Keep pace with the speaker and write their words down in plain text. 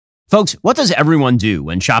Folks, what does everyone do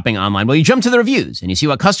when shopping online? Well, you jump to the reviews and you see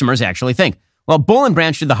what customers actually think. Well, Boll &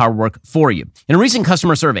 Branch did the hard work for you. In a recent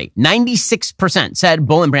customer survey, 96% said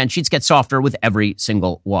Boll & Branch sheets get softer with every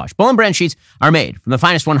single wash. Boll & Branch sheets are made from the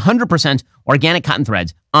finest 100% organic cotton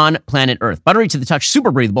threads on planet Earth. Buttery to the touch,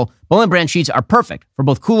 super breathable, Boll & Branch sheets are perfect for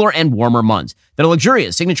both cooler and warmer months. Their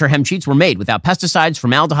luxurious signature hem sheets were made without pesticides,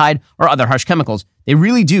 formaldehyde, or other harsh chemicals. They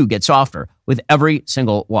really do get softer with every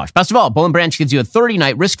single wash. Best of all, Boll & Branch gives you a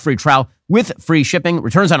 30-night risk-free trial with free shipping,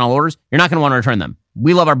 returns on all orders. You're not going to want to return them.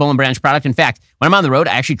 We love our Boll & Branch product. In fact, when I'm on the road,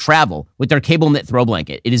 I actually travel with their cable knit throw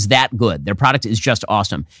blanket. It is that good. Their product is just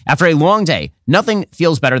awesome. After a long day, nothing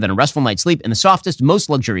feels better than a restful night's sleep in the softest, most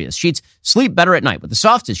luxurious sheets. Sleep better at night with the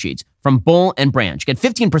softest sheets from Boll & Branch. Get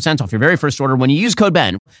 15% off your very first order when you use code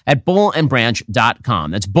BEN at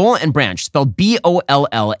bollandbranch.com. That's Boll & Branch, spelled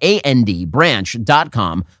BOLLAND,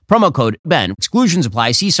 branch.com. Promo code BEN. Exclusions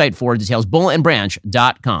apply. See site for details.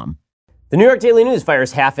 bollandbranch.com. The New York Daily News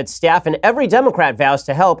fires half its staff, and every Democrat vows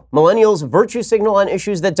to help. Millennials virtue signal on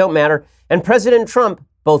issues that don't matter. And President Trump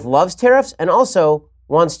both loves tariffs and also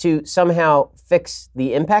wants to somehow fix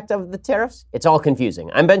the impact of the tariffs. It's all confusing.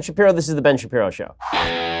 I'm Ben Shapiro. This is The Ben Shapiro Show.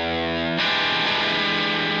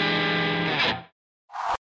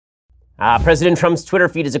 President Trump's Twitter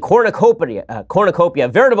feed is a cornucopia, a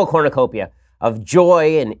veritable cornucopia of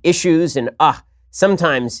joy and issues. And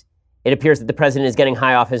sometimes it appears that the president is getting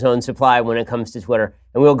high off his own supply when it comes to Twitter.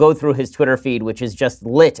 And we'll go through his Twitter feed, which is just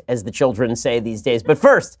lit, as the children say these days. But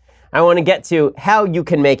first, I want to get to how you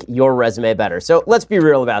can make your resume better. So let's be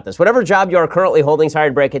real about this. Whatever job you are currently holding, sorry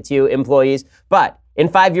to break it to you, employees, but in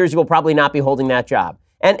 5 years, you will probably not be holding that job.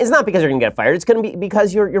 And it's not because you're going to get fired. It's going to be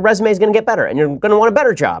because your resume is going to get better, and you're going to want a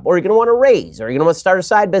better job, or you're going to want a raise, or you're going to want to start a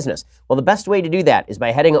side business. Well, the best way to do that is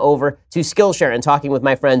by heading over to Skillshare and talking with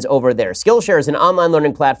my friends over there. Skillshare is an online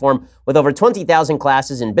learning platform with over 20,000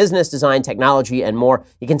 classes in business, design, technology, and more.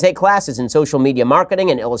 You can take classes in social media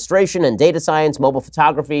marketing and illustration and data science, mobile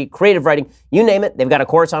photography, creative writing, you name it. They've got a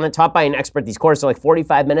course on it taught by an expert. These courses are like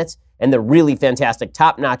 45 minutes, and they're really fantastic,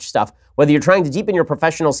 top-notch stuff. Whether you're trying to deepen your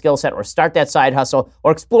professional skill set or start that side hustle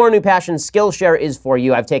or explore a new passion, Skillshare is for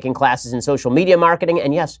you. I've taken classes in social media marketing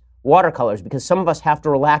and, yes, watercolors, because some of us have to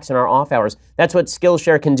relax in our off hours. That's what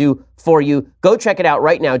Skillshare can do for you. Go check it out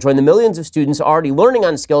right now. Join the millions of students already learning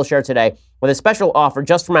on Skillshare today with a special offer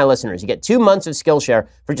just for my listeners. You get 2 months of Skillshare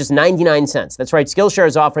for just 99 cents. That's right. Skillshare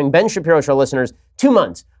is offering Ben Shapiro Show listeners 2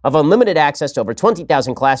 months of unlimited access to over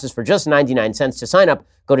 20,000 classes for just 99 cents. To sign up,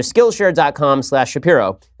 go to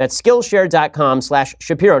Skillshare.com/Shapiro. That's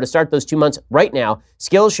Skillshare.com/Shapiro to start those 2 months right now.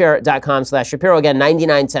 Skillshare.com/Shapiro. Again,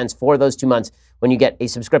 99 cents for those 2 months. When you get a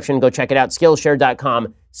subscription, go check it out.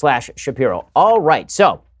 Skillshare.com/Shapiro. All right.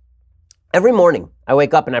 So every morning I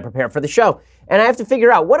wake up and I prepare for the show, and I have to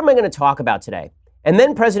figure out, what am I going to talk about today? And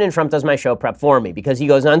then President Trump does my show prep for me because he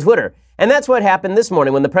goes on Twitter. And that's what happened this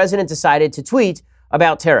morning when the president decided to tweet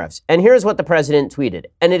about tariffs. And here's what the president tweeted,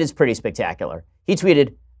 and it is pretty spectacular. He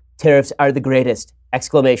tweeted, "Tariffs are the greatest!"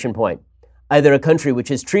 Exclamation point. Either a country which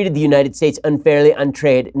has treated the United States unfairly on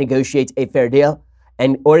trade negotiates a fair deal,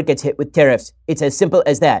 or it gets hit with tariffs. It's as simple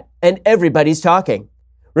as that. And everybody's talking.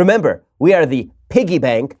 Remember, we are the piggy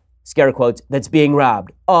bank, scare quotes, that's being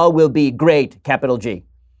robbed. All will be great, capital G.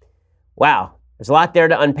 Wow, there's a lot there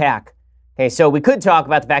to unpack. Okay, so we could talk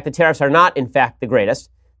about the fact that tariffs are not, in fact, the greatest.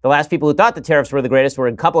 The last people who thought the tariffs were the greatest were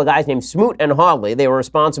a couple of guys named Smoot and Hawley. They were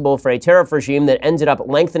responsible for a tariff regime that ended up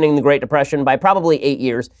lengthening the Great Depression by probably 8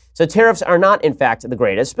 years. So tariffs are not, in fact, the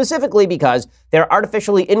greatest, specifically because they're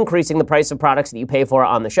artificially increasing the price of products that you pay for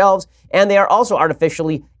on the shelves, and they are also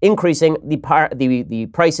artificially increasing the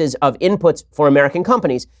prices of inputs for American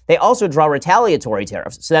companies. They also draw retaliatory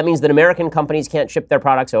tariffs, so that means that American companies can't ship their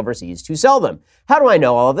products overseas to sell them. How do I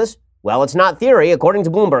know all of this? Well, it's not theory. According to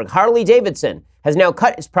Bloomberg, Harley-Davidson has now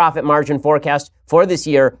cut its profit margin forecast for this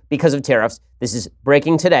year because of tariffs. This is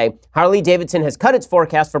breaking today. Harley-Davidson has cut its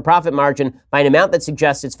forecast for profit margin by an amount that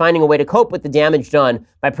suggests it's finding a way to cope with the damage done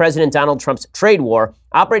by President Donald Trump's trade war.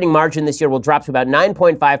 Operating margin this year will drop to about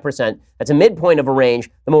 9.5%. That's a midpoint of a range.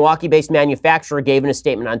 The Milwaukee-based manufacturer gave in a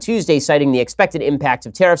statement on Tuesday citing the expected impact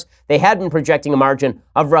of tariffs. They had been projecting a margin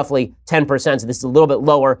of roughly 10%, so this is a little bit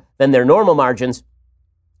lower than their normal margins.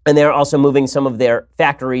 And they're also moving some of their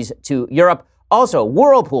factories to Europe. Also,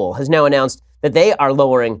 Whirlpool has now announced that they are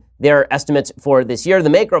lowering their estimates for this year. The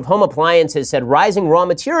maker of home appliances said rising raw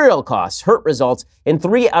material costs hurt results in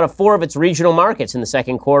 3 out of 4 of its regional markets in the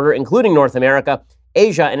second quarter, including North America.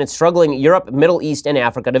 Asia, and its struggling Europe, Middle East, and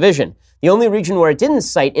Africa division. The only region where it didn't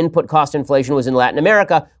cite input cost inflation was in Latin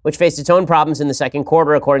America, which faced its own problems in the second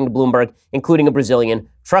quarter, according to Bloomberg, including a Brazilian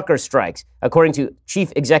trucker strikes. According to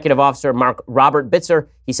Chief Executive Officer Robert Bitzer,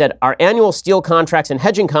 he said, our annual steel contracts and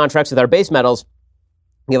hedging contracts with our base metals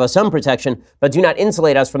give us some protection, but do not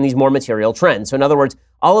insulate us from these more material trends. So in other words,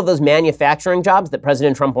 all of those manufacturing jobs that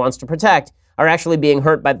President Trump wants to protect are actually being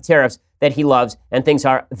hurt by the tariffs that he loves and thinks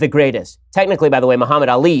are the greatest. Technically, by the way, Muhammad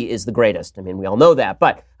Ali is the greatest. I mean, we all know that.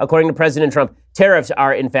 But according to President Trump, tariffs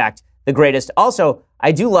are, in fact, the greatest. Also,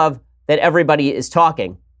 I do love that everybody is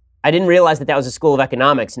talking. I didn't realize that was a school of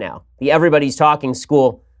economics now. The Everybody's Talking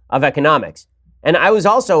School of Economics. And I was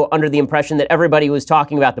also under the impression that everybody was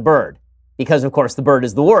talking about the bird, because, of course, the bird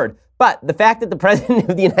is the word. But the fact that the President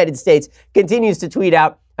of the United States continues to tweet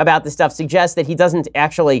out about this stuff suggests that he doesn't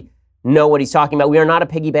actually know what he's talking about. We are not a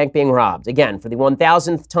piggy bank being robbed. Again, for the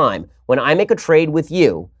 1,000th time, when I make a trade with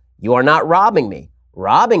you, you are not robbing me.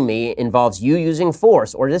 Robbing me involves you using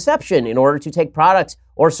force or deception in order to take products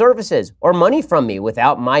or services or money from me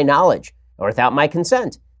without my knowledge or without my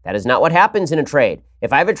consent. That is not what happens in a trade.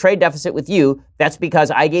 If I have a trade deficit with you, that's because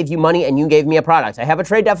I gave you money and you gave me a product. I have a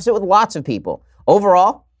trade deficit with lots of people.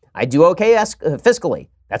 Overall, I do okay fiscally.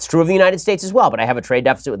 That's true of the United States as well, but I have a trade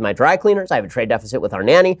deficit with my dry cleaners. I have a trade deficit with our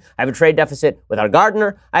nanny. I have a trade deficit with our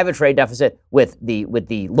gardener. I have a trade deficit with the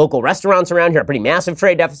local restaurants around here, a pretty massive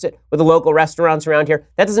trade deficit with the local restaurants around here.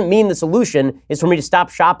 That doesn't mean the solution is for me to stop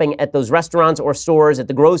shopping at those restaurants or stores at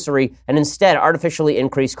the grocery and instead artificially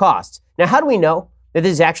increase costs. Now, how do we know that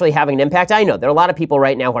this is actually having an impact? I know there are a lot of people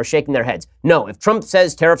right now who are shaking their heads. No, if Trump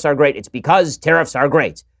says tariffs are great, it's because tariffs are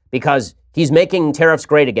great, because he's making tariffs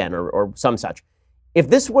great again or some such. If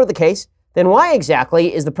this were the case, then why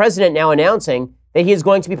exactly is the president now announcing that he is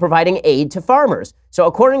going to be providing aid to farmers? So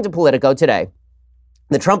according to Politico today,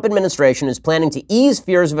 the Trump administration is planning to ease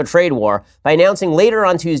fears of a trade war by announcing later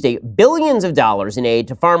on Tuesday billions of dollars in aid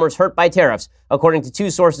to farmers hurt by tariffs, according to two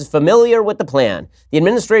sources familiar with the plan. The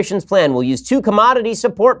administration's plan will use two commodity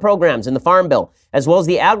support programs in the Farm Bill, as well as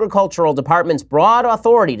the Agricultural Department's broad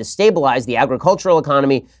authority to stabilize the agricultural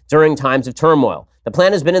economy during times of turmoil. The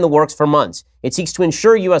plan has been in the works for months. It seeks to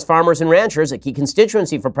ensure U.S. farmers and ranchers, a key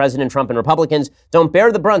constituency for President Trump and Republicans, don't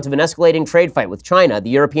bear the brunt of an escalating trade fight with China,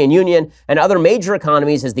 the European Union, and other major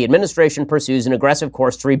economies as the administration pursues an aggressive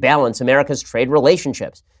course to rebalance America's trade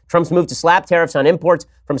relationships. Trump's move to slap tariffs on imports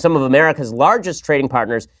from some of America's largest trading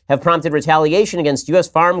partners have prompted retaliation against U.S.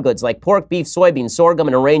 farm goods like pork, beef, soybeans, sorghum,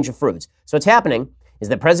 and a range of fruits. So what's happening is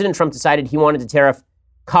that President Trump decided he wanted to tariff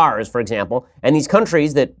cars, for example, and these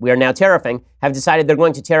countries that we are now tariffing have decided they're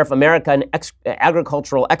going to tariff American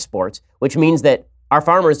agricultural exports, which means that our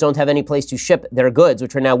farmers don't have any place to ship their goods,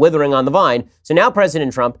 which are now withering on the vine. So now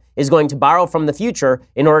President Trump is going to borrow from the future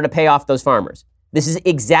in order to pay off those farmers. This is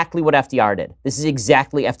exactly what FDR did. This is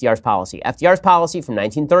exactly FDR's policy. FDR's policy from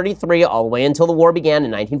 1933 all the way until the war began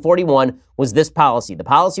in 1941 was this policy. The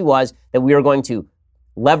policy was that we are going to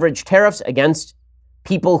leverage tariffs against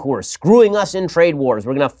people who are screwing us in trade wars.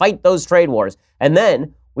 We're going to fight those trade wars. And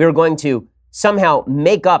then we're going to somehow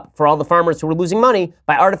make up for all the farmers who are losing money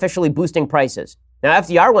by artificially boosting prices. Now,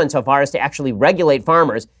 FDR went so far as to actually regulate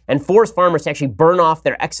farmers and force farmers to actually burn off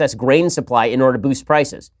their excess grain supply in order to boost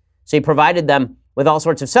prices. So he provided them with all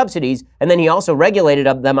sorts of subsidies, and then he also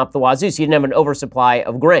regulated them up the wazoo so you didn't have an oversupply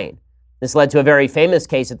of grain. This led to a very famous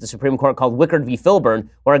case at the Supreme Court called Wickard v. Filburn,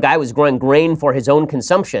 where a guy was growing grain for his own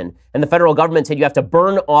consumption, and the federal government said you have to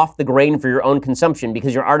burn off the grain for your own consumption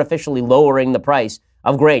because you're artificially lowering the price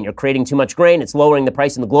of grain. You're creating too much grain. It's lowering the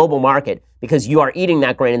price in the global market because you are eating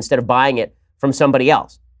that grain instead of buying it from somebody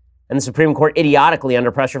else. And the Supreme Court, idiotically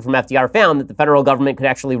under pressure from FDR, found that the federal government could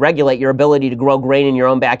actually regulate your ability to grow grain in your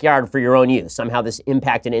own backyard for your own use. Somehow this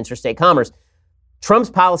impacted interstate commerce.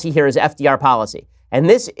 Trump's policy here is FDR policy. And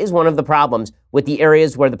this is one of the problems with the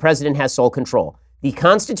areas where the president has sole control. The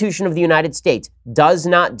Constitution of the United States does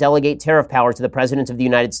not delegate tariff power to the President of the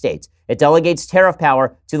United States. It delegates tariff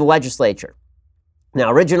power to the legislature. Now,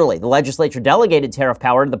 originally, the legislature delegated tariff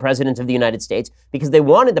power to the President of the United States because they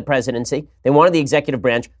wanted the presidency, they wanted the executive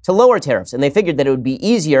branch to lower tariffs. And they figured that it would be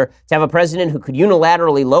easier to have a president who could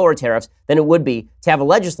unilaterally lower tariffs than it would be to have a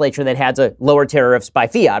legislature that had to lower tariffs by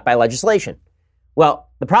fiat, by legislation. Well,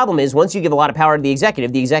 the problem is once you give a lot of power to the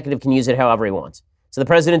executive can use it however he wants. So the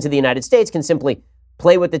President of the United States can simply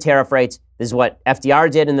play with the tariff rates. This is what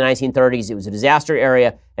FDR did in the 1930s. It was a disaster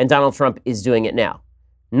area, and Donald Trump is doing it now.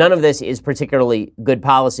 None of this is particularly good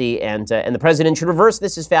policy, and the president should reverse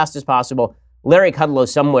this as fast as possible. Larry Kudlow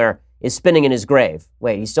somewhere is spinning in his grave.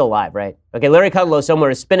 Wait, he's still alive, right? Okay, Larry Kudlow somewhere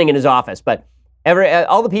is spinning in his office, but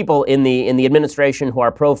all the people in the administration who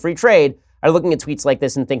are pro-free trade are looking at tweets like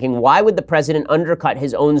this and thinking, why would the president undercut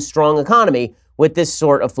his own strong economy with this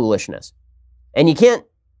sort of foolishness? And you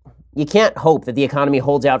can't hope that the economy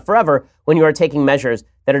holds out forever when you are taking measures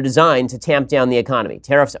that are designed to tamp down the economy.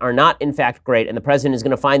 Tariffs are not, in fact, great, and the president is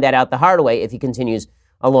going to find that out the hard way if he continues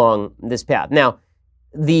along this path. Now,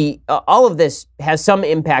 all of this has some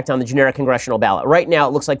impact on the generic congressional ballot. Right now,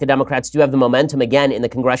 it looks like the Democrats do have the momentum again in the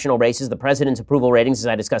congressional races. The president's approval ratings, as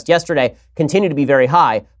I discussed yesterday, continue to be very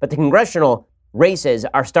high, but the congressional races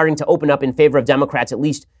are starting to open up in favor of Democrats, at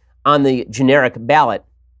least on the generic ballot.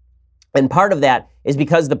 And part of that is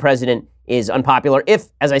because the president is unpopular. If,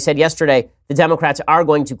 as I said yesterday, the Democrats are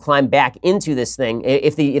going to climb back into this thing,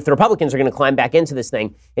 if the Republicans are going to climb back into this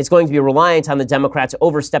thing, it's going to be reliant on the Democrats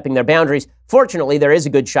overstepping their boundaries. Fortunately, there is a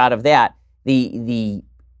good shot of that. I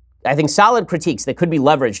think solid critiques that could be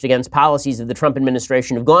leveraged against policies of the Trump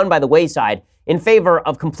administration have gone by the wayside in favor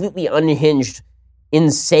of completely unhinged,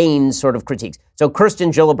 insane sort of critiques. So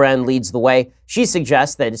Kirsten Gillibrand leads the way. She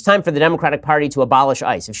suggests that it's time for the Democratic Party to abolish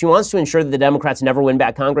ICE. If she wants to ensure that the Democrats never win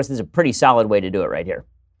back Congress, this is a pretty solid way to do it right here.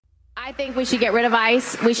 I think we should get rid of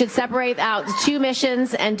ICE. We should separate out the two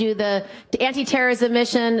missions and do the anti-terrorism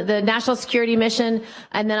mission, the national security mission,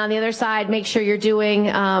 and then on the other side, make sure you're doing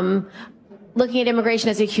looking at immigration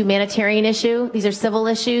as a humanitarian issue. These are civil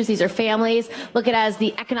issues. These are families. Look at it as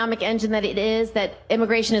the economic engine that it is, that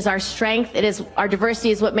immigration is our strength. It is our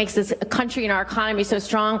diversity is what makes this country and our economy so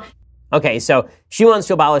strong. Okay, so she wants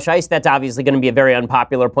to abolish ICE. That's obviously going to be a very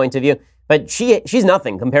unpopular point of view. But she's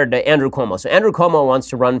nothing compared to Andrew Cuomo. So Andrew Cuomo wants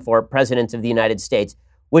to run for president of the United States,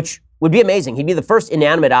 which would be amazing. He'd be the first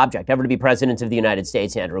inanimate object ever to be president of the United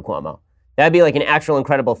States, Andrew Cuomo. That'd be like an actual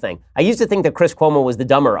incredible thing. I used to think that Chris Cuomo was the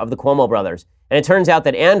dumber of the Cuomo brothers. And it turns out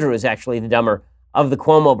that Andrew is actually the dumber of the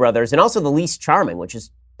Cuomo brothers and also the least charming, which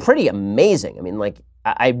is pretty amazing. I mean,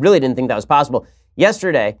 I really didn't think that was possible.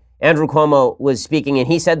 Yesterday, Andrew Cuomo was speaking and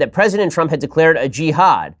he said that President Trump had declared a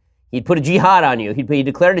jihad. He'd put a jihad on you. He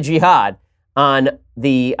declared a jihad on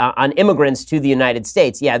immigrants to the United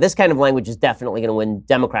States. Yeah, this kind of language is definitely going to win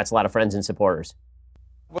Democrats a lot of friends and supporters.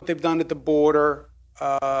 What they've done at the border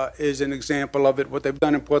is an example of it, what they've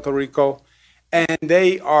done in Puerto Rico. And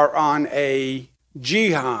they are on a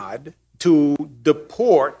jihad to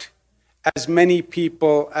deport as many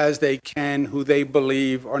people as they can who they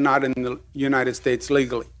believe are not in the United States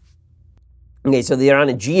legally. Okay, so they're on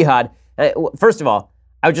a jihad. First of all,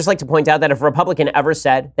 I would just like to point out that if a Republican ever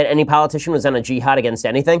said that any politician was on a jihad against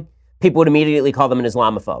anything, people would immediately call them an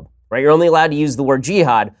Islamophobe, right? You're only allowed to use the word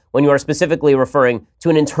jihad when you are specifically referring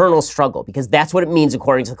to an internal struggle, because that's what it means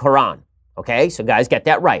according to the Quran. Okay, so guys, get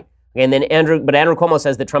that right. Okay, and then Andrew Cuomo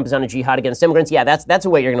says that Trump is on a jihad against immigrants. Yeah, that's a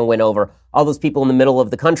way you're going to win over all those people in the middle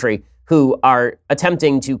of the country who are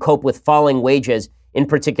attempting to cope with falling wages in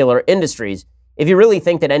particular industries. If you really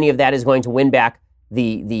think that any of that is going to win back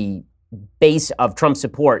the base of Trump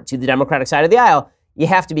support to the Democratic side of the aisle, you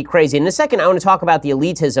have to be crazy. In a second, I want to talk about the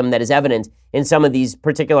elitism that is evident in some of these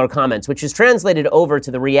particular comments, which is translated over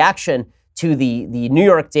to the reaction to the New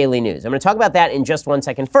York Daily News. I'm going to talk about that in just 1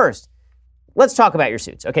 second. First, let's talk about your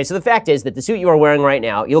suits. Okay, so the fact is that the suit you are wearing right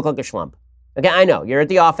now, you look like a schlump. Okay, I know, you're at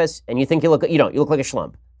the office and you think you look like a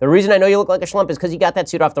schlump. The reason I know you look like a schlump is because you got that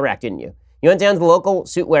suit off the rack, didn't you? You went down to the local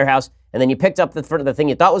suit warehouse and then you picked up the thing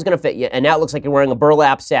you thought was going to fit you, and now it looks like you're wearing a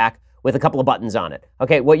burlap sack with a couple of buttons on it.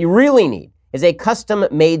 Okay, what you really need is a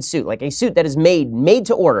custom-made suit, like a suit that is made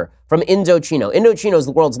to order from Indochino. Indochino is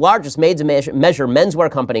the world's largest made-to-measure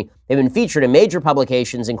menswear company. They've been featured in major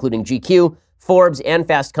publications, including GQ, Forbes, and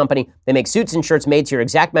Fast Company. They make suits and shirts made to your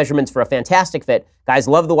exact measurements for a fantastic fit. Guys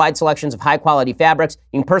love the wide selections of high-quality fabrics.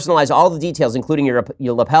 You can personalize all the details, including your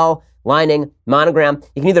lapel, lining, monogram.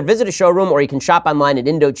 You can either visit a showroom or you can shop online at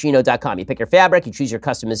Indochino.com. You pick your fabric, you choose your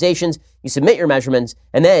customizations, you submit your measurements,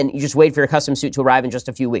 and then you just wait for your custom suit to arrive in just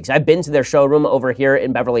a few weeks. I've been to their showroom over here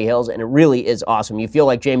in Beverly Hills, and it really is awesome. You feel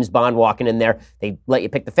like James Bond walking in there. They let you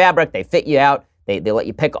pick the fabric, they fit you out. They let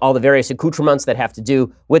you pick all the various accoutrements that have to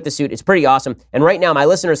do with the suit. It's pretty awesome. And right now, my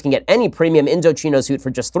listeners can get any premium Indochino suit for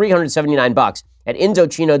just $379 at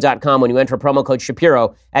Indochino.com when you enter promo code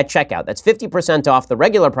Shapiro at checkout. That's 50% off the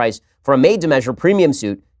regular price for a made-to-measure premium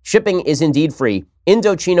suit. Shipping is indeed free.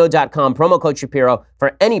 Indochino.com, promo code Shapiro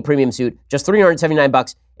for any premium suit, just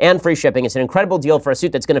 $379 and free shipping. It's an incredible deal for a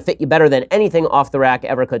suit that's going to fit you better than anything off the rack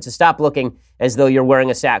ever could. So stop looking as though you're wearing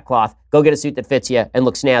a sackcloth. Go get a suit that fits you and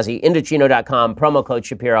looks snazzy. Indochino.com, promo code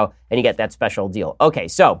Shapiro, and you get that special deal. Okay,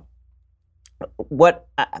 so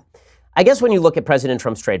I guess when you look at President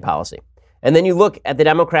Trump's trade policy, and then you look at the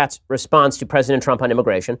Democrats' response to President Trump on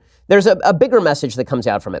immigration, there's a bigger message that comes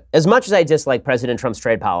out from it. As much as I dislike President Trump's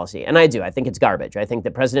trade policy, and I do, I think it's garbage. I think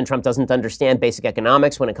that President Trump doesn't understand basic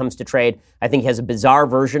economics when it comes to trade. I think he has a bizarre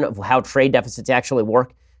version of how trade deficits actually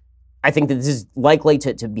work. I think that this is likely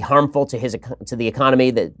to be harmful to the economy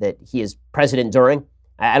that he is president during.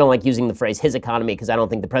 I don't like using the phrase his economy because I don't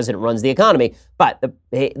think the president runs the economy, but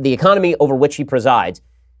the economy over which he presides,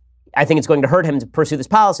 I think it's going to hurt him to pursue this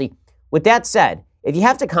policy. With that said, if you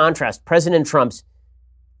have to contrast President Trump's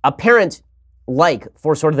apparent like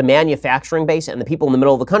for sort of the manufacturing base and the people in the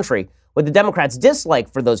middle of the country with the Democrats'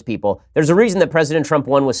 dislike for those people, there's a reason that President Trump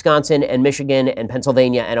won Wisconsin and Michigan and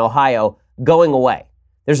Pennsylvania and Ohio going away.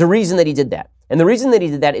 There's a reason that he did that. And the reason that he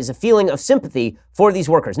did that is a feeling of sympathy for these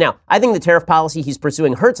workers. Now, I think the tariff policy he's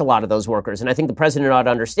pursuing hurts a lot of those workers, and I think the president ought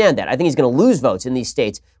to understand that. I think he's going to lose votes in these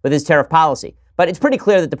states with his tariff policy. But it's pretty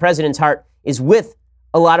clear that the president's heart is with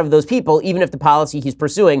a lot of those people, even if the policy he's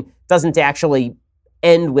pursuing doesn't actually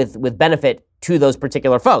end with benefit to those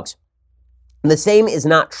particular folks. And the same is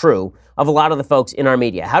not true of a lot of the folks in our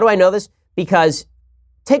media. How do I know this? Because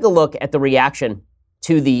take a look at the reaction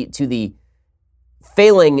to the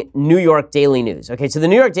failing New York Daily News. Okay, so the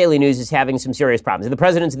New York Daily News is having some serious problems. The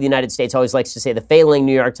president of the United States always likes to say the failing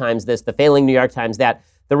New York Times this, the failing New York Times that.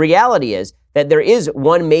 The reality is that there is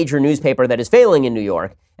one major newspaper that is failing in New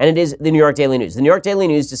York, and it is the New York Daily News. The New York Daily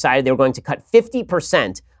News decided they were going to cut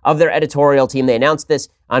 50% of their editorial team. They announced this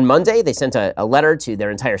on Monday. They sent a letter to their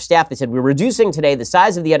entire staff. They said, we're reducing today the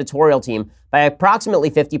size of the editorial team by approximately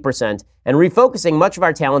 50% and refocusing much of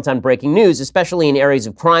our talent on breaking news, especially in areas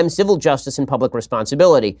of crime, civil justice, and public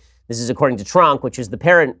responsibility. This is according to Tronc, which is the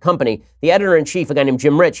parent company. The editor-in-chief, a guy named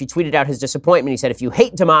Jim Rich, he tweeted out his disappointment. He said, if you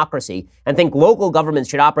hate democracy and think local governments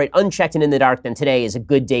should operate unchecked and in the dark, then today is a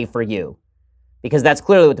good day for you. Because that's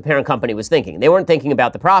clearly what the parent company was thinking. They weren't thinking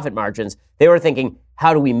about the profit margins. They were thinking,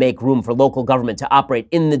 how do we make room for local government to operate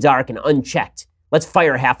in the dark and unchecked? Let's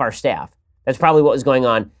fire half our staff. That's probably what was going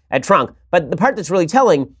on at Tronc. But the part that's really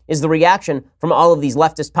telling is the reaction from all of these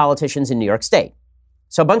leftist politicians in New York State.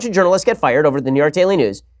 So a bunch of journalists get fired over the New York Daily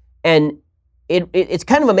News, and it's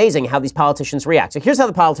kind of amazing how these politicians react. So here's how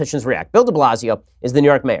the politicians react. Bill de Blasio is the New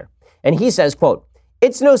York mayor, and he says, quote,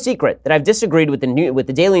 it's no secret that I've disagreed with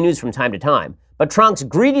the Daily News from time to time, but Tronc's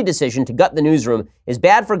greedy decision to gut the newsroom is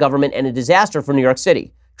bad for government and a disaster for New York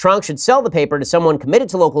City. Tronc should sell the paper to someone committed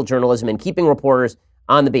to local journalism and keeping reporters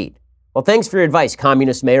on the beat. Well, thanks for your advice,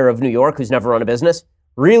 communist mayor of New York who's never run a business.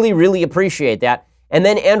 Really, really appreciate that. And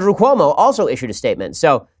then Andrew Cuomo also issued a statement.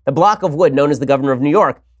 So the block of wood known as the governor of New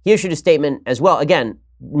York, he issued a statement as well. Again,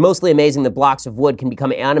 mostly amazing that blocks of wood can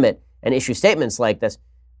become animate and issue statements like this.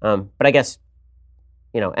 But I guess,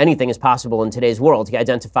 anything is possible in today's world. He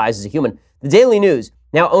identifies as a human. The Daily News,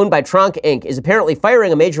 now owned by Tronc Inc., is apparently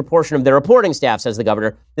firing a major portion of their reporting staff, says the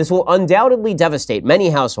governor. This will undoubtedly devastate many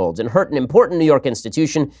households and hurt an important New York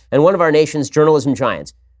institution and one of our nation's journalism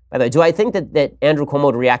giants. By the way, do I think that Andrew Cuomo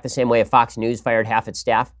would react the same way if Fox News fired half its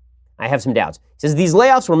staff? I have some doubts. He says these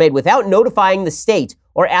layoffs were made without notifying the state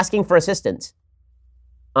or asking for assistance.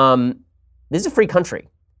 This is a free country.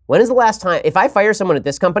 When is the last time, if I fire someone at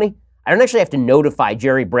this company, I don't actually have to notify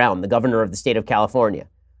Jerry Brown, the governor of the state of California.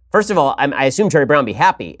 First of all, I assume Jerry Brown would be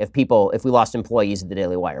happy if we lost employees at the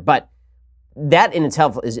Daily Wire. But that in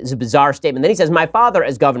itself is a bizarre statement. Then he says, my father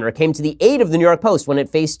as governor came to the aid of the New York Post when it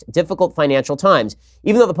faced difficult financial times.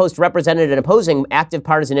 Even though the Post represented an opposing active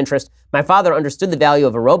partisan interest, my father understood the value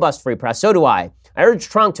of a robust free press. So do I. I urge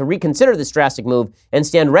Tronc to reconsider this drastic move and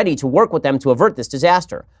stand ready to work with them to avert this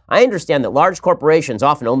disaster. I understand that large corporations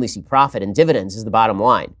often only see profit and dividends as the bottom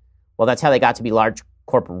line. Well, that's how they got to be large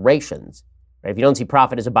corporations. Right? If you don't see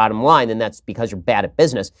profit as a bottom line, then that's because you're bad at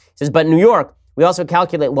business. He says, but in New York, we also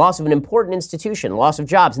calculate loss of an important institution, loss of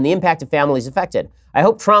jobs, and the impact of families affected. I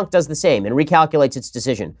hope Tronc does the same and recalculates its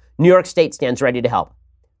decision. New York State stands ready to help.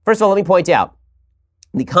 First of all, let me point out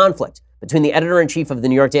the conflict between the editor-in-chief of the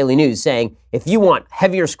New York Daily News saying, if you want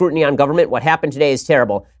heavier scrutiny on government, what happened today is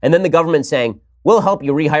terrible, and then the government saying, we'll help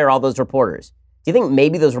you rehire all those reporters. Do you think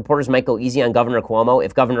maybe those reporters might go easy on Governor Cuomo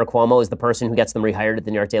if Governor Cuomo is the person who gets them rehired at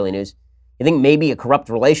the New York Daily News? You think maybe a corrupt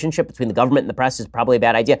relationship between the government and the press is probably a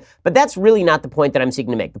bad idea? But that's really not the point that I'm seeking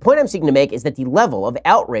to make. The point I'm seeking to make is that the level of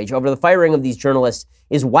outrage over the firing of these journalists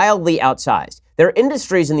is wildly outsized. There are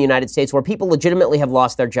industries in the United States where people legitimately have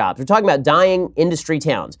lost their jobs. We're talking about dying industry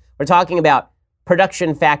towns. We're talking about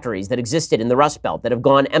production factories that existed in the Rust Belt that have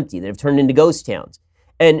gone empty, that have turned into ghost towns.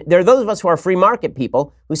 And there are those of us who are free market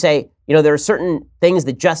people who say, there are certain things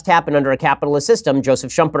that just happen under a capitalist system.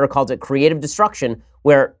 Joseph Schumpeter called it creative destruction,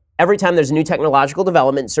 where every time there's a new technological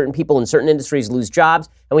development, certain people in certain industries lose jobs,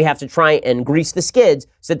 and we have to try and grease the skids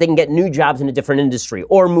so that they can get new jobs in a different industry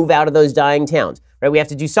or move out of those dying towns, right? We have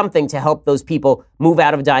to do something to help those people move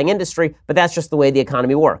out of a dying industry, but that's just the way the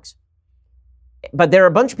economy works. But there are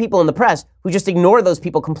a bunch of people in the press who just ignore those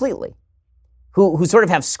people completely, who sort of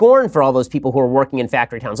have scorn for all those people who are working in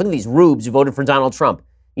factory towns. Look at these rubes who voted for Donald Trump.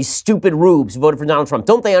 These stupid rubes who voted for Donald Trump.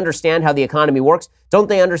 Don't they understand how the economy works? Don't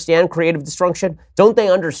they understand creative destruction? Don't they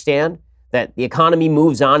understand that the economy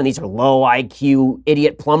moves on and these are low IQ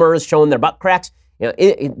idiot plumbers showing their butt cracks?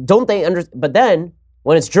 Don't they understand? But then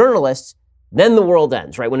when it's journalists, then the world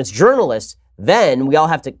ends, right? When it's journalists, then we all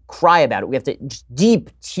have to cry about it. We have to just deep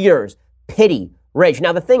tears, pity, rage.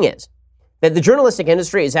 Now, the thing is that the journalistic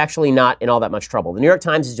industry is actually not in all that much trouble. The New York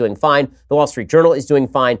Times is doing fine. The Wall Street Journal is doing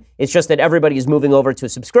fine. It's just that everybody is moving over to a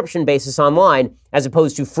subscription basis online as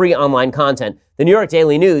opposed to free online content. The New York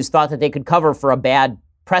Daily News thought that they could cover for a bad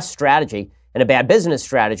press strategy and a bad business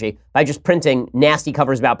strategy by just printing nasty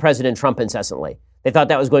covers about President Trump incessantly. They thought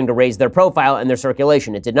that was going to raise their profile and their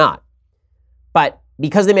circulation. It did not. But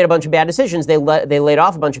because they made a bunch of bad decisions, they laid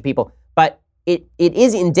off a bunch of people. But it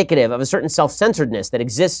is indicative of a certain self-centeredness that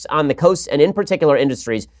exists on the coast and in particular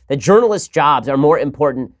industries, that journalists' jobs are more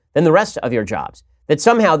important than the rest of your jobs. That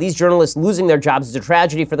somehow these journalists losing their jobs is a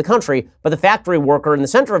tragedy for the country, but the factory worker in the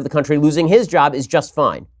center of the country losing his job is just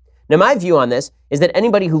fine. Now, my view on this is that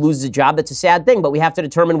anybody who loses a job, that's a sad thing, but we have to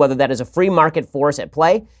determine whether that is a free market force at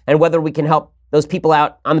play and whether we can help those people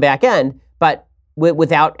out on the back end, but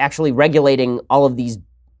without actually regulating all of these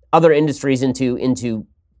other industries into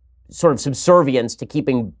sort of subservience to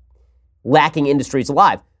keeping lacking industries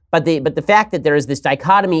alive. But the fact that there is this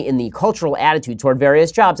dichotomy in the cultural attitude toward various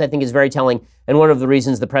jobs, I think, is very telling, and one of the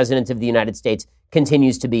reasons the President of the United States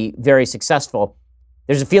continues to be very successful.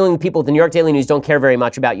 There's a feeling that people at the New York Daily News don't care very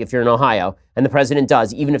much about you if you're in Ohio, and the President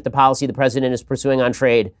does, even if the policy the President is pursuing on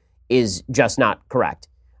trade is just not correct.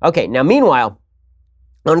 Okay, now meanwhile,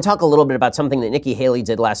 I want to talk a little bit about something that Nikki Haley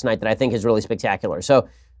did last night that I think is really spectacular. So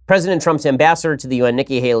President Trump's ambassador to the UN,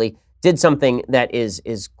 Nikki Haley, did something that is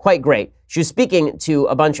quite great. She was speaking to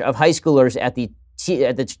a bunch of high schoolers at the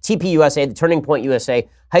TPUSA, the Turning Point USA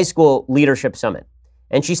High School Leadership Summit.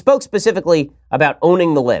 And she spoke specifically about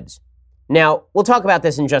owning the libs. Now, we'll talk about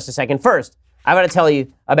this in just a second. First, I want to tell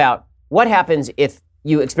you about what happens if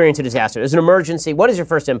you experience a disaster. There's an emergency. What is your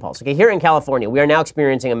first impulse? Okay, here in California, we are now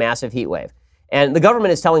experiencing a massive heat wave. And the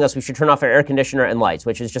government is telling us we should turn off our air conditioner and lights,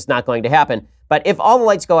 which is just not going to happen. But if all the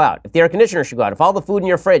lights go out, if the air conditioner should go out, if all the food in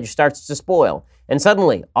your fridge starts to spoil, and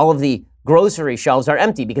suddenly all of the grocery shelves are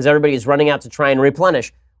empty because everybody is running out to try and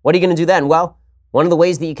replenish, what are you going to do then? Well, one of the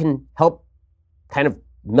ways that you can help kind of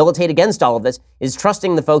militate against all of this is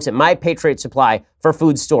trusting the folks at My Patriot Supply for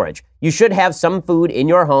food storage. You should have some food in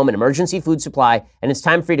your home, an emergency food supply, and it's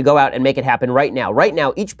time for you to go out and make it happen right now. Right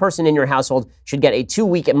now, each person in your household should get a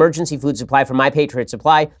 2-week emergency food supply from My Patriot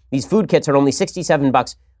Supply. These food kits are only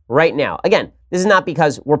 $67 right now. Again, this is not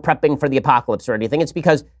because we're prepping for the apocalypse or anything. It's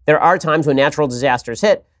because there are times when natural disasters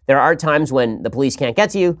hit. There are times when the police can't get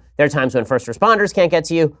to you. There are times when first responders can't get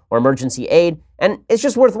to you or emergency aid. And it's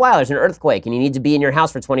just worthwhile. There's an earthquake and you need to be in your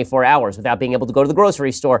house for 24 hours without being able to go to the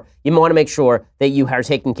grocery store. You want to make sure that you are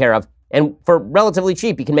taken care of. And for relatively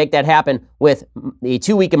cheap, you can make that happen with the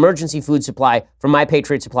 2-week emergency food supply from My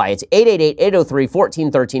Patriot Supply. It's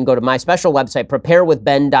 888-803-1413. Go to my special website,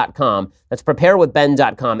 preparewithben.com. That's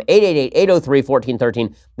preparewithben.com,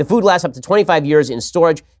 888-803-1413. The food lasts up to 25 years in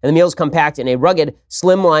storage, and the meals come packed in a rugged,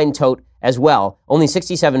 slimline tote as well. Only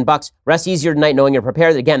 $67. Rest easier tonight knowing you're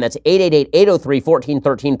prepared. Again, that's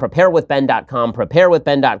 888-803-1413, preparewithben.com,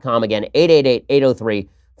 preparewithben.com. Again,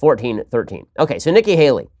 888-803-1413. Okay, so Nikki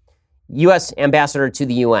Haley, U.S. ambassador to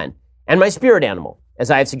the UN, and my spirit animal,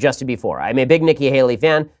 as I have suggested before. I'm a big Nikki Haley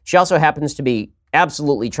fan. She also happens to be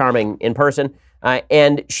absolutely charming in person,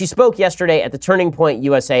 and she spoke yesterday at the Turning Point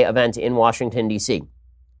USA event in Washington, D.C.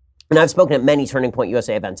 And I've spoken at many Turning Point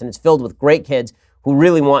USA events, and it's filled with great kids who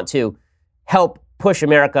really want to help push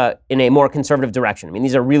America in a more conservative direction. I mean,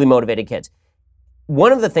 these are really motivated kids.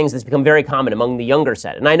 One of the things that's become very common among the younger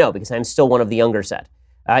set, and I know because I'm still one of the younger set,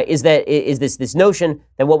 is this notion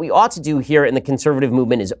that what we ought to do here in the conservative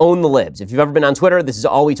movement is own the libs. If you've ever been on Twitter, this is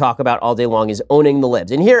all we talk about all day long is owning the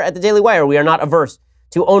libs. And here at the Daily Wire, we are not averse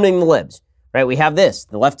to owning the libs, right? We have this,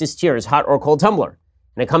 the Leftist Tears hot or cold tumbler,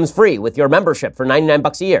 and it comes free with your membership for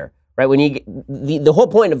 $99 a year, right? When you the whole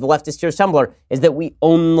point of the Leftist Tears tumbler is that we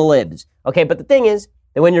own the libs, okay? But the thing is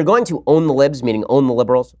that when you're going to own the libs, meaning own the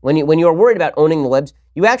liberals, when you are worried about owning the libs,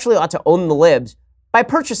 you actually ought to own the libs by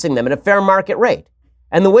purchasing them at a fair market rate.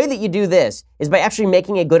 And the way that you do this is by actually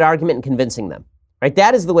making a good argument and convincing them, right?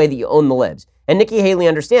 That is the way that you own the libs. And Nikki Haley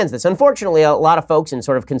understands this. Unfortunately, a lot of folks in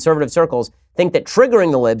sort of conservative circles think that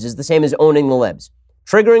triggering the libs is the same as owning the libs.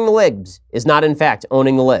 Triggering the libs is not, in fact,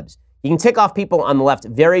 owning the libs. You can tick off people on the left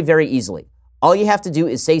very, very easily. All you have to do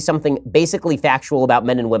is say something basically factual about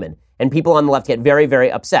men and women, and people on the left get very, very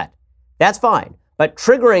upset. That's fine. But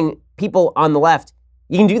triggering people on the left,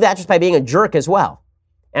 you can do that just by being a jerk as well.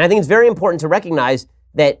 And I think it's very important to recognize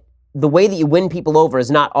that the way that you win people over is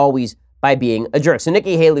not always by being a jerk. So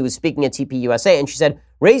Nikki Haley was speaking at TPUSA, and she said,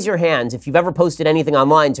 raise your hands if you've ever posted anything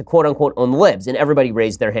online to quote unquote own the libs. And everybody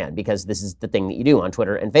raised their hand because this is the thing that you do on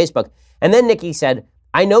Twitter and Facebook. And then Nikki said,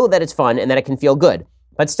 I know that it's fun and that it can feel good,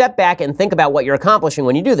 but step back and think about what you're accomplishing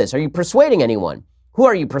when you do this. Are you persuading anyone? Who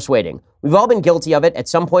are you persuading? We've all been guilty of it at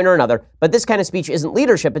some point or another, but this kind of speech isn't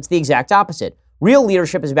leadership. It's the exact opposite. Real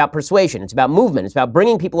leadership is about persuasion. It's about movement. It's about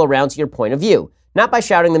bringing people around to your point of view, not by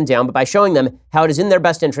shouting them down, but by showing them how it is in their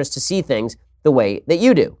best interest to see things the way that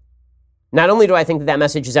you do. Not only do I think that that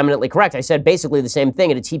message is eminently correct, I said basically the same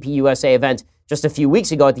thing at a TPUSA event just a few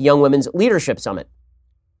weeks ago at the Young Women's Leadership Summit.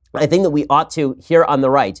 I think that we ought to, here on the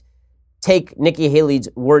right, take Nikki Haley's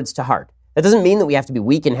words to heart. That doesn't mean that we have to be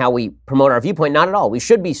weak in how we promote our viewpoint. Not at all. We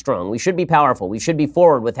should be strong. We should be powerful. We should be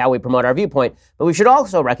forward with how we promote our viewpoint. But we should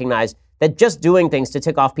also recognize that just doing things to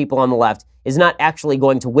tick off people on the left is not actually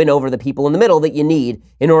going to win over the people in the middle that you need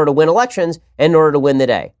in order to win elections and in order to win the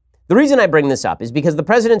day. The reason I bring this up is because the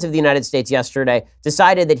President of the United States yesterday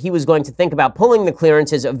decided that he was going to think about pulling the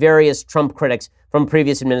clearances of various Trump critics from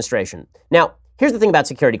previous administration. Now, here's the thing about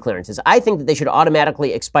security clearances. I think that they should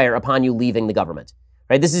automatically expire upon you leaving the government.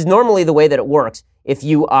 Right? This is normally the way that it works. If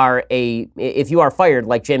you are fired,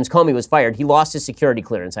 like James Comey was fired, he lost his security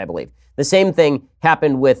clearance, I believe. The same thing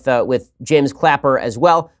happened with James Clapper as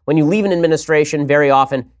well. When you leave an administration, very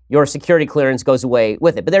often your security clearance goes away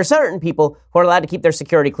with it. But there are certain people who are allowed to keep their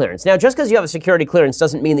security clearance. Now, just because you have a security clearance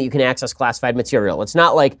doesn't mean that you can access classified material. It's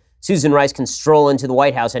not like Susan Rice can stroll into the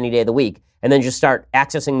White House any day of the week and then just start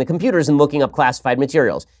accessing the computers and looking up classified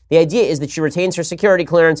materials. The idea is that she retains her security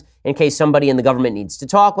clearance in case somebody in the government needs to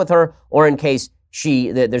talk with her, or in case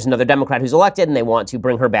there's another Democrat who's elected and they want to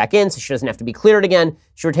bring her back in so she doesn't have to be cleared again.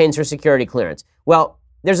 She retains her security clearance. Well,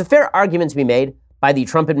 there's a fair argument to be made by the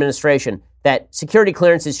Trump administration that security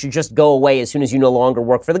clearances should just go away as soon as you no longer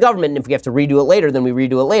work for the government. And if we have to redo it later, then we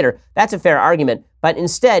redo it later. That's a fair argument. But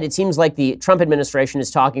instead, it seems like the Trump administration is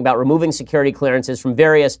talking about removing security clearances from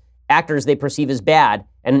various actors they perceive as bad,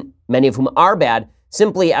 and many of whom are bad,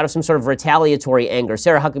 simply out of some sort of retaliatory anger.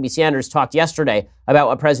 Sarah Huckabee Sanders talked yesterday about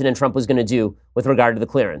what President Trump was going to do with regard to the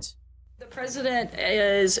clearance. The president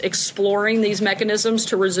is exploring these mechanisms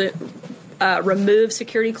to remove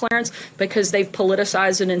security clearance because they've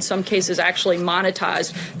politicized and in some cases actually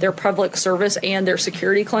monetized their public service and their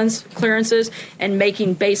security clearances, and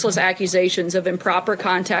making baseless accusations of improper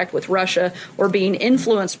contact with Russia or being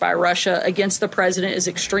influenced by Russia against the president is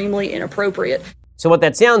extremely inappropriate. So what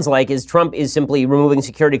that sounds like is Trump is simply removing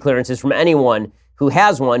security clearances from anyone who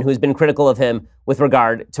has one who's been critical of him with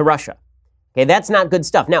regard to Russia. Okay, that's not good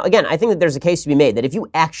stuff. Now, again, I think that there's a case to be made that if you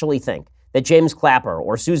actually think that James Clapper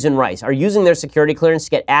or Susan Rice are using their security clearance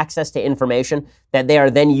to get access to information that they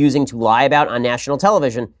are then using to lie about on national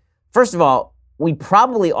television, first of all, we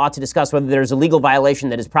probably ought to discuss whether there's a legal violation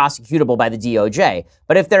that is prosecutable by the DOJ.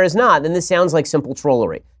 But if there is not, then this sounds like simple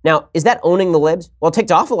trollery. Now, is that owning the libs? Well, it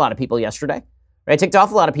ticked off a lot of people yesterday. Right? It ticked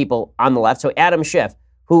off a lot of people on the left. So Adam Schiff,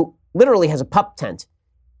 who literally has a pup tent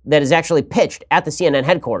that is actually pitched at the CNN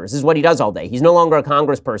headquarters. This is what he does all day. He's no longer a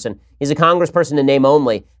congressperson. He's a congressperson in name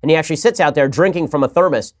only. And he actually sits out there drinking from a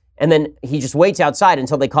thermos, and then he just waits outside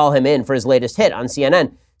until they call him in for his latest hit on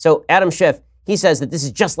CNN. So Adam Schiff, he says that this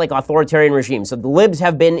is just like authoritarian regimes. So the libs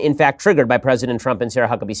have been, in fact, triggered by President Trump and Sarah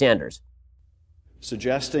Huckabee Sanders.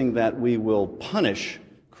 Suggesting that we will punish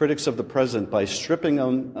critics of the president by stripping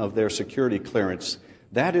them of their security clearance,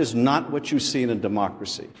 that is not what you see in a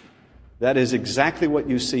democracy. That is exactly what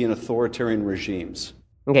you see in authoritarian regimes.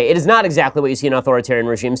 Okay, it is not exactly what you see in authoritarian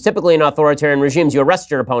regimes. Typically in authoritarian regimes, you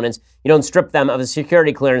arrest your opponents. You don't strip them of a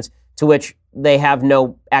security clearance to which they have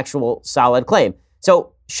no actual solid claim.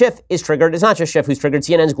 So Schiff is triggered. It's not just Schiff who's triggered.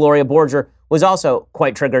 CNN's Gloria Borger was also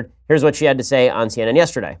quite triggered. Here's what she had to say on CNN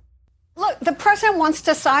yesterday. Look, the president wants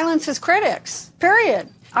to silence his critics, period.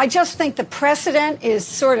 I just think the precedent is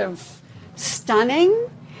sort of stunning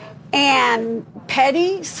and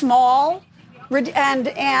petty, small,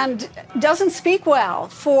 and doesn't speak well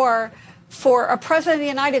for a president of the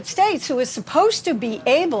United States who is supposed to be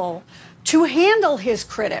able to handle his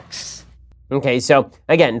critics. Okay, so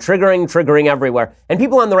again, triggering everywhere. And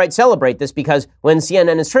people on the right celebrate this because when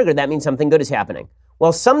CNN is triggered, that means something good is happening.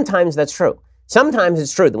 Well, sometimes that's true. Sometimes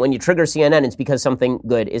it's true that when you trigger CNN, it's because something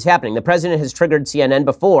good is happening. The president has triggered CNN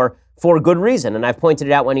before for good reason, and I've pointed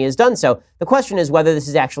it out when he has done so. The question is whether this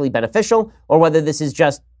is actually beneficial or whether this is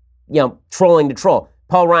just, trolling to troll.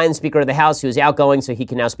 Paul Ryan, Speaker of the House, who is outgoing so he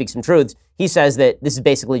can now speak some truths, he says that this is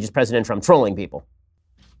basically just President Trump trolling people.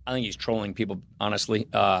 I think he's trolling people, honestly.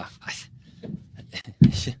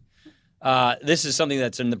 This is something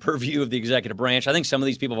that's in the purview of the executive branch. I think some of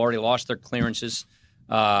these people have already lost their clearances.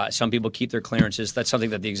 Some people keep their clearances. That's something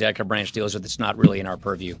that the executive branch deals with. It's not really in our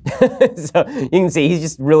purview. So you can see he's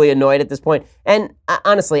just really annoyed at this point. And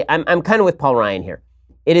honestly, I'm kind of with Paul Ryan here.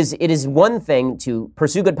 It is one thing to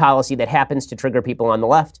pursue good policy that happens to trigger people on the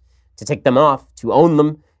left, to tick them off, to own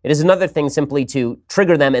them. It is another thing simply to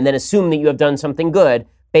trigger them and then assume that you have done something good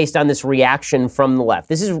based on this reaction from the left.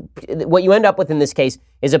 This is what you end up with in this case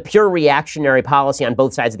is a pure reactionary policy on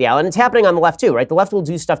both sides of the aisle. And it's happening on the left too, right? The left will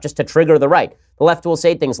do stuff just to trigger the right. The left will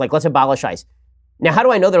say things like, let's abolish ICE. Now, how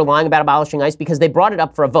do I know they're lying about abolishing ICE? Because they brought it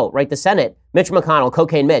up for a vote, right? The Senate, Mitch McConnell,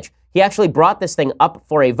 Cocaine Mitch, he actually brought this thing up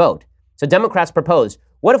for a vote. So Democrats proposed,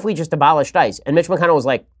 what if we just abolished ICE? And Mitch McConnell was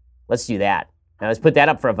like, let's do that. Now let's put that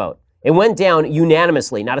up for a vote. It went down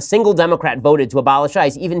unanimously. Not a single Democrat voted to abolish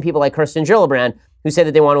ICE, even people like Kirsten Gillibrand, who say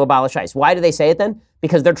that they want to abolish ICE. Why do they say it then?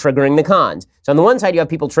 Because they're triggering the cons. So on the one side, you have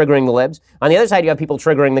people triggering the libs. On the other side, you have people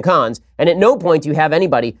triggering the cons. And at no point do you have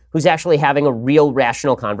anybody who's actually having a real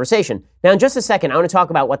rational conversation. Now, in just a second, I want to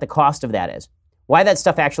talk about what the cost of that is. Why that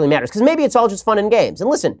stuff actually matters. Because maybe it's all just fun and games. And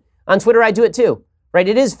listen, on Twitter, I do it too, right?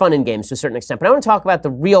 It is fun and games to a certain extent. But I want to talk about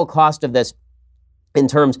the real cost of this in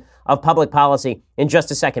terms of public policy in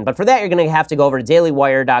just a second. But for that, you're going to have to go over to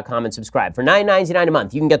dailywire.com and subscribe. For $9.99 a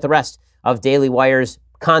month, you can get the rest of Daily Wire's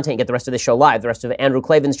content. You get the rest of the show live, the rest of Andrew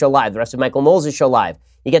Klavan's show live, the rest of Michael Knowles' show live.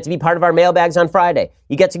 You get to be part of our mailbags on Friday.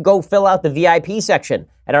 You get to go fill out the VIP section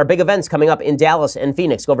at our big events coming up in Dallas and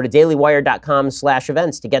Phoenix. Go over to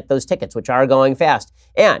dailywire.com/events to get those tickets, which are going fast.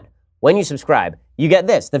 And when you subscribe, you get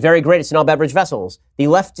this, the very greatest in all beverage vessels, the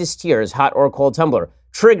Leftist Tears hot or cold tumbler,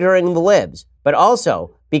 triggering the libs, but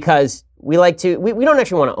also because we like to, we don't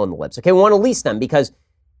actually want to own the libs, okay? We want to lease them because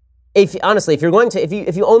if you own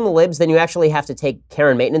the libs, then you actually have to take care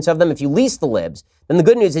and maintenance of them. If you lease the libs, then the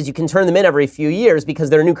good news is you can turn them in every few years because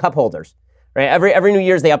they're new cup holders, right? Every New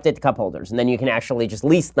Year's they update the cup holders, and then you can actually just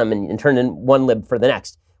lease them and turn in one lib for the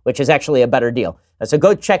next, which is actually a better deal. So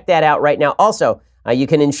go check that out right now. Also, you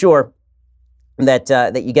can ensure that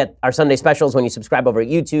you get our Sunday specials when you subscribe over at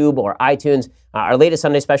YouTube or iTunes. Our latest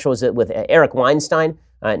Sunday special is with Eric Weinstein.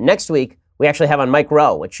 Next week, we actually have on Mike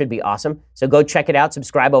Rowe, which should be awesome. So go check it out,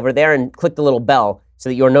 subscribe over there, and click the little bell so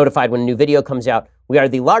that you're notified when a new video comes out. We are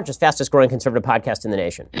the largest, fastest growing conservative podcast in the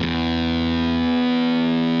nation.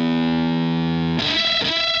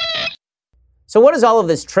 So what is all of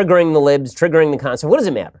this triggering the libs, triggering the concept? What does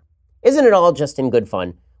it matter? Isn't it all just in good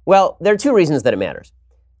fun? Well, there are two reasons that it matters.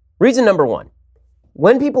 Reason number one,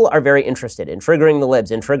 when people are very interested in triggering the libs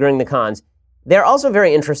and triggering the cons, they're also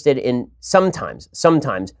very interested in sometimes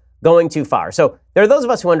going too far. So there are those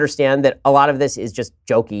of us who understand that a lot of this is just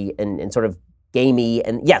jokey and sort of gamey.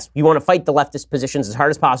 And yes, you want to fight the leftist positions as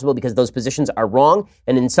hard as possible because those positions are wrong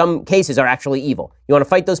and in some cases are actually evil. You want to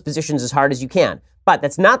fight those positions as hard as you can. But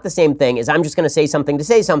that's not the same thing as I'm just going to say something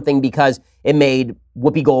because it made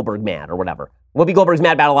Whoopi Goldberg mad or whatever. Whoopi Goldberg's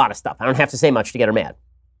mad about a lot of stuff. I don't have to say much to get her mad.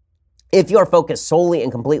 If you're focused solely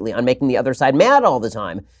and completely on making the other side mad all the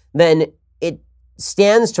time, then it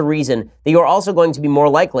stands to reason that you're also going to be more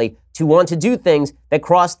likely to want to do things that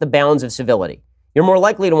cross the bounds of civility. You're more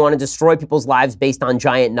likely to want to destroy people's lives based on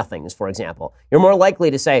giant nothings, for example. You're more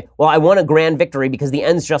likely to say, well, I want a grand victory because the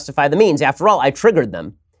ends justify the means. After all, I triggered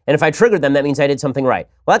them. And if I triggered them, that means I did something right.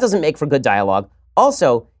 Well, that doesn't make for good dialogue.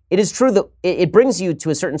 Also, it is true that it brings you to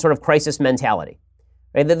a certain sort of crisis mentality.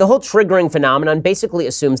 Right? The whole triggering phenomenon basically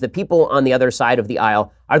assumes that people on the other side of the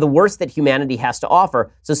aisle are the worst that humanity has to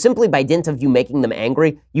offer. So simply by dint of you making them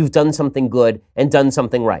angry, you've done something good and done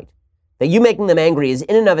something right. That you making them angry is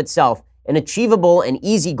in and of itself an achievable and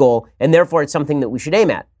easy goal, and therefore it's something that we should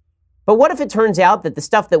aim at. But what if it turns out that the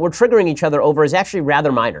stuff that we're triggering each other over is actually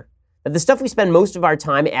rather minor? That the stuff we spend most of our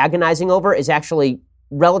time agonizing over is actually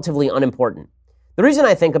relatively unimportant. The reason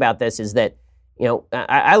I think about this is that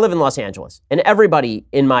I live in Los Angeles, and everybody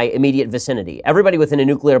in my immediate vicinity, everybody within a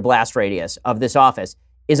nuclear blast radius of this office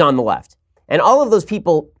is on the left. And all of those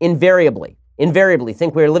people invariably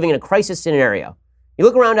think we're living in a crisis scenario. You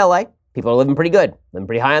look around LA, people are living pretty good, living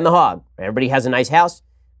pretty high on the hog. Everybody has a nice house.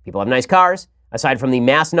 People have nice cars. Aside from the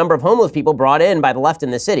mass number of homeless people brought in by the left in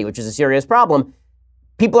this city, which is a serious problem,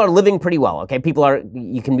 people are living pretty well, okay?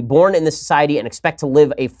 You can be born in this society and expect to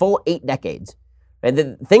live a full 8 decades.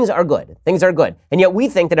 Right? Things are good. Things are good. And yet we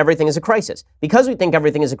think that everything is a crisis. Because we think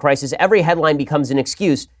everything is a crisis, every headline becomes an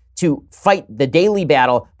excuse to fight the daily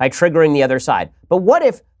battle by triggering the other side. But what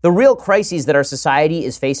if the real crises that our society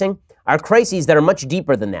is facing are crises that are much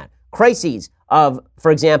deeper than that? Crises of,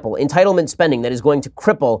 for example, entitlement spending that is going to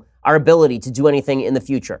cripple our ability to do anything in the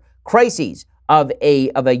future. Crises of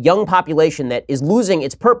a young population that is losing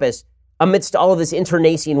its purpose amidst all of this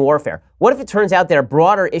internecine warfare. What if it turns out there are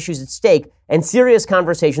broader issues at stake and serious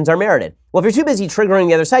conversations are merited? Well, if you're too busy triggering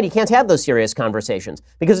the other side, you can't have those serious conversations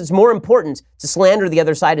because it's more important to slander the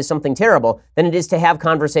other side as something terrible than it is to have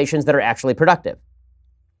conversations that are actually productive.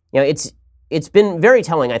 You know, it's been very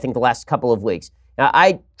telling, I think, the last couple of weeks.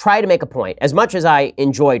 I try to make a point, as much as I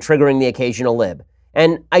enjoy triggering the occasional lib,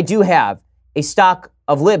 and I do have a stock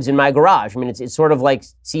of libs in my garage. I mean, it's sort of like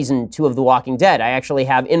season 2 of The Walking Dead. I actually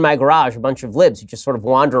have in my garage a bunch of libs who just sort of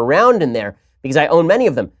wander around in there because I own many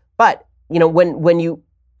of them. But, you know,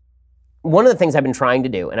 one of the things I've been trying to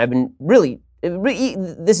do, and I've been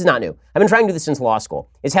this is not new. I've been trying to do this since law school,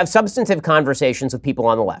 is have substantive conversations with people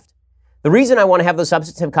on the left. The reason I want to have those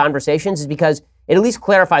substantive conversations is because it at least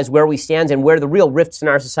clarifies where we stand and where the real rifts in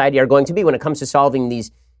our society are going to be when it comes to solving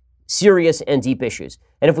these serious and deep issues.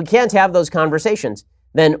 And if we can't have those conversations,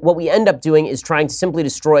 then what we end up doing is trying to simply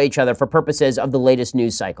destroy each other for purposes of the latest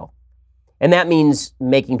news cycle. And that means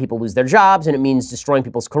making people lose their jobs, and it means destroying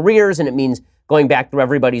people's careers, and it means going back through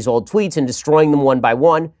everybody's old tweets and destroying them one by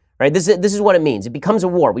one, right? This is what it means. It becomes a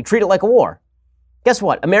war. We treat it like a war. Guess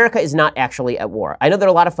what? America is not actually at war. I know there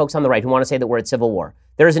are a lot of folks on the right who want to say that we're at civil war.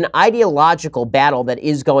 There is an ideological battle that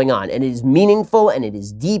is going on, and it is meaningful, and it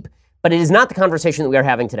is deep, but it is not the conversation that we are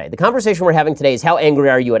having today. The conversation we're having today is how angry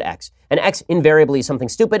are you at X? And X invariably is something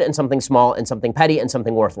stupid and something small and something petty and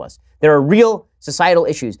something worthless. There are real societal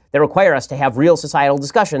issues that require us to have real societal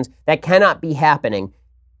discussions that cannot be happening.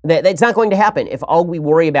 That's not going to happen if all we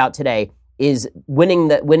worry about today is winning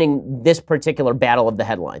this particular battle of the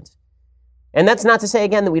headlines. And that's not to say,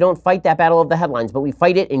 again, that we don't fight that battle of the headlines, but we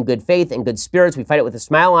fight it in good faith and good spirits. We fight it with a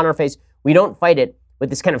smile on our face. We don't fight it with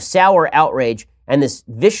this kind of sour outrage and this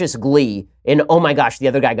vicious glee in, oh my gosh, the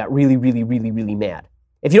other guy got really, really, really, really mad.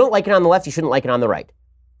 If you don't like it on the left, you shouldn't like it on the right.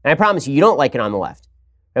 And I promise you, you don't like it on the left.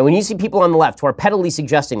 And when you see people on the left who are pettily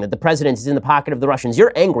suggesting that the president is in the pocket of the Russians,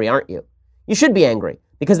 you're angry, aren't you? You should be angry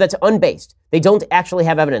because that's unbased. They don't actually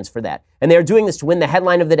have evidence for that. And they're doing this to win the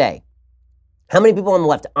headline of the day. How many people on the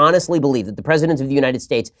left honestly believe that the president of the United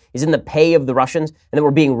States is in the pay of the Russians and that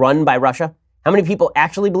we're being run by Russia? How many people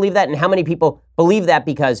actually believe that? And how many people believe that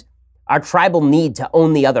because our tribal need to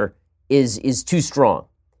own the other is too strong?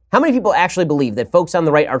 How many people actually believe that folks on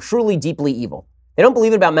the right are truly deeply evil? They don't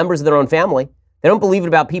believe it about members of their own family. They don't believe it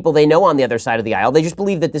about people they know on the other side of the aisle. They just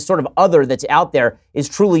believe that this sort of other that's out there is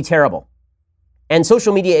truly terrible. And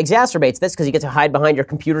social media exacerbates this because you get to hide behind your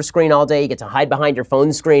computer screen all day. You get to hide behind your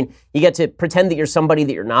phone screen. You get to pretend that you're somebody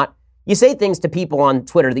that you're not. You say things to people on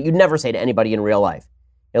Twitter that you'd never say to anybody in real life.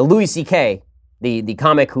 You know, Louis C.K., the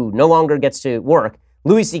comic who no longer gets to work,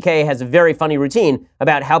 Louis C.K. has a very funny routine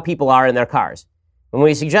about how people are in their cars. And what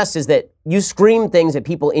he suggests is that you scream things at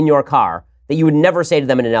people in your car that you would never say to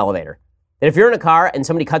them in an elevator. That if you're in a car and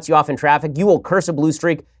somebody cuts you off in traffic, you will curse a blue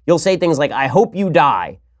streak. You'll say things like, I hope you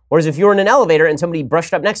die. Whereas if you were in an elevator and somebody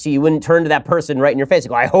brushed up next to you, you wouldn't turn to that person right in your face and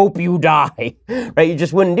go, I hope you die, right? You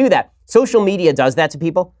just wouldn't do that. Social media does that to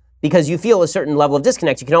people because you feel a certain level of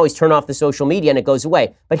disconnect. You can always turn off the social media and it goes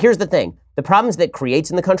away. But here's the thing. The problems that it creates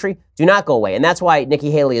in the country do not go away. And that's why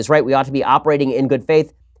Nikki Haley is right. We ought to be operating in good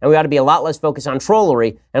faith, and we ought to be a lot less focused on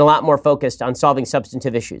trollery and a lot more focused on solving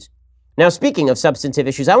substantive issues. Now, speaking of substantive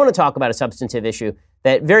issues, I want to talk about a substantive issue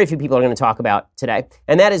that very few people are going to talk about today.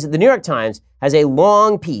 And that is the New York Times has a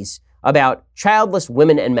long piece about childless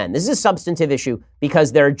women and men. This is a substantive issue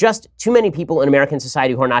because there are just too many people in American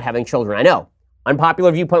society who are not having children. I know,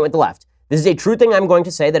 unpopular viewpoint with the left. This is a true thing I'm going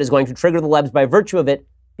to say that is going to trigger the lebs by virtue of it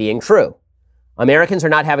being true. Americans are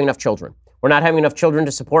not having enough children. We're not having enough children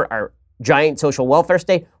to support our giant social welfare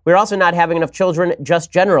state. We're also not having enough children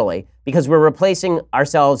just generally because we're replacing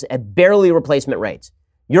ourselves at barely replacement rates.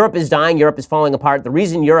 Europe is dying. Europe is falling apart. The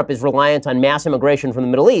reason Europe is reliant on mass immigration from the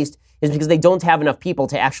Middle East is because they don't have enough people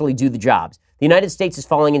to actually do the jobs. The United States is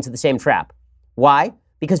falling into the same trap. Why?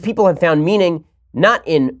 Because people have found meaning not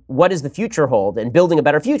in what does the future hold and building a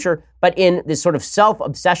better future, but in this sort of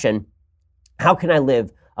self-obsession. How can I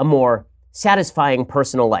live a more satisfying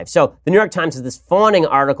personal life? So the New York Times has this fawning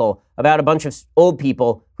article about a bunch of old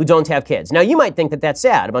people who don't have kids. Now, you might think that that's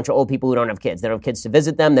sad, a bunch of old people who don't have kids. They don't have kids to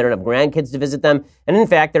visit them. They don't have grandkids to visit them. And in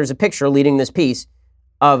fact, there's a picture leading this piece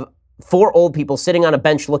of 4 old people sitting on a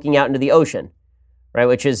bench looking out into the ocean, right?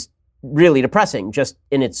 Which is really depressing just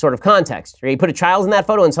in its sort of context. You put a child in that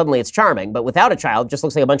photo and suddenly it's charming, but without a child, it just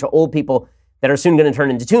looks like a bunch of old people that are soon going to turn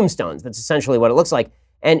into tombstones. That's essentially what it looks like.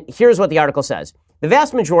 And here's what the article says. The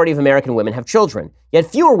vast majority of American women have children, yet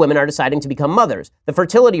fewer women are deciding to become mothers. The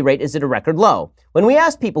fertility rate is at a record low. When we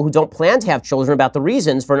asked people who don't plan to have children about the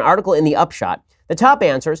reasons for an article in The Upshot, the top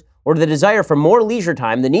answers were the desire for more leisure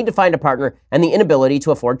time, the need to find a partner, and the inability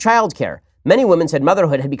to afford childcare. Many women said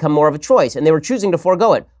motherhood had become more of a choice, and they were choosing to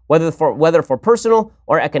forego it, whether for personal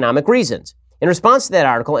or economic reasons. In response to that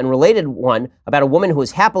article and related one about a woman who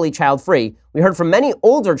is happily child-free, we heard from many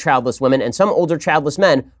older childless women and some older childless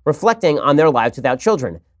men reflecting on their lives without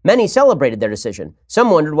children. Many celebrated their decision.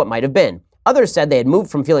 Some wondered what might have been. Others said they had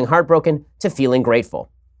moved from feeling heartbroken to feeling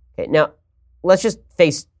grateful. Okay, now, let's just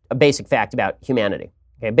face a basic fact about humanity.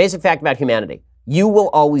 Okay, a basic fact about humanity. You will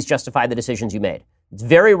always justify the decisions you made. It's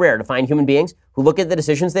very rare to find human beings who look at the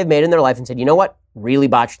decisions they've made in their life and said, you know what? Really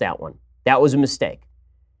botched that one. That was a mistake.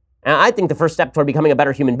 And I think the first step toward becoming a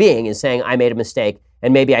better human being is saying, I made a mistake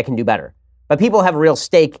and maybe I can do better. But people have a real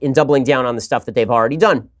stake in doubling down on the stuff that they've already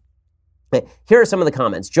done. Here are some of the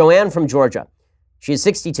comments. Joanne from Georgia. She is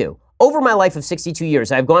 62. Over my life of 62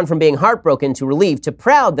 years, I've gone from being heartbroken to relieved to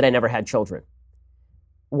proud that I never had children.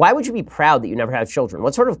 Why would you be proud that you never had children?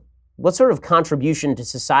 What sort of contribution to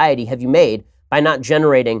society have you made by not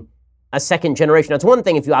generating a second generation? Now, it's one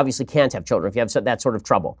thing if you obviously can't have children, if you have that sort of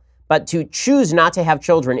trouble. But to choose not to have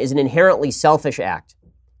children is an inherently selfish act.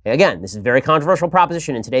 Again, this is a very controversial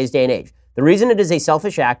proposition in today's day and age. The reason it is a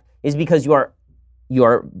selfish act is because you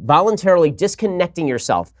are voluntarily disconnecting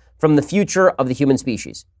yourself from the future of the human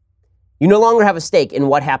species. You no longer have a stake in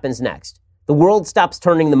what happens next. The world stops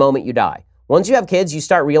turning the moment you die. Once you have kids, you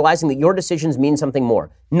start realizing that your decisions mean something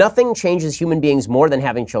more. Nothing changes human beings more than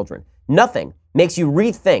having children. Nothing makes you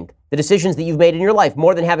rethink the decisions that you've made in your life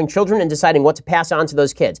more than having children and deciding what to pass on to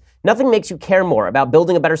those kids. Nothing makes you care more about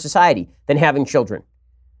building a better society than having children.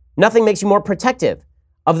 Nothing makes you more protective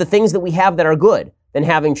of the things that we have that are good than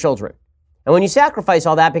having children. And when you sacrifice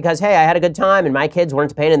all that because, hey, I had a good time and my kids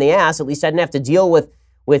weren't a pain in the ass, at least I didn't have to deal with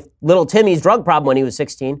little Timmy's drug problem when he was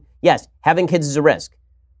 16. Yes, having kids is a risk.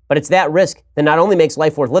 But it's that risk that not only makes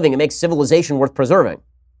life worth living, it makes civilization worth preserving.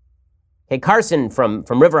 Okay, Carson from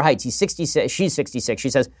River Heights, she's 66. She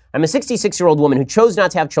says, I'm a 66-year-old woman who chose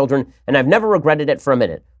not to have children, and I've never regretted it for a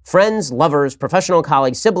minute. Friends, lovers, professional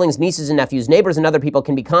colleagues, siblings, nieces and nephews, neighbors and other people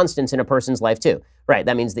can be constants in a person's life too. Right,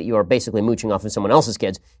 that means that you are basically mooching off of someone else's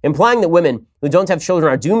kids. Implying that women who don't have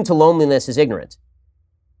children are doomed to loneliness is ignorant.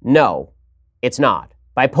 No, it's not.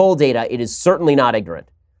 By poll data, it is certainly not ignorant.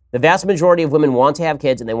 The vast majority of women want to have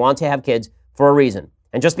kids, and they want to have kids for a reason.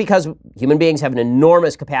 And just because human beings have an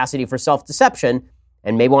enormous capacity for self-deception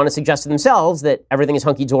and may want to suggest to themselves that everything is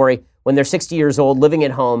hunky-dory when they're 60 years old, living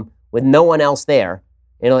at home with no one else there,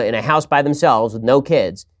 in a house by themselves with no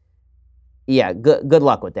kids, yeah, good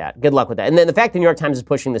luck with that. Good luck with that. And then the fact the New York Times is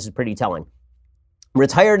pushing this is pretty telling.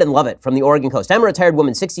 Retired and love it from the Oregon coast. I'm a retired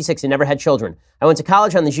woman, 66, and never had children. I went to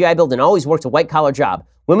college on the GI Bill and always worked a white-collar job.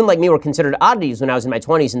 Women like me were considered oddities when I was in my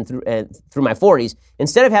 20s and through my 40s.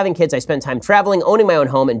 Instead of having kids, I spent time traveling, owning my own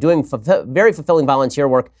home, and doing very fulfilling volunteer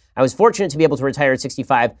work. I was fortunate to be able to retire at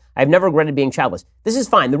 65. I've never regretted being childless. This is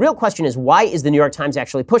fine. The real question is, why is the New York Times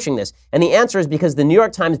actually pushing this? And the answer is because the New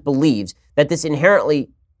York Times believes that this inherently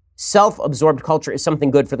self-absorbed culture is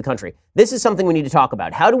something good for the country. This is something we need to talk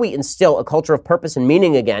about. How do we instill a culture of purpose and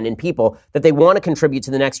meaning again in people that they want to contribute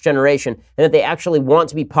to the next generation and that they actually want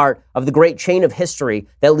to be part of the great chain of history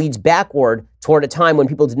that leads backward toward a time when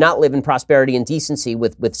people did not live in prosperity and decency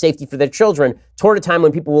with safety for their children, toward a time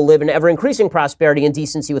when people will live in ever-increasing prosperity and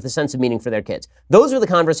decency with a sense of meaning for their kids. Those are the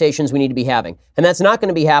conversations we need to be having. And that's not going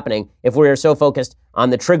to be happening if we are so focused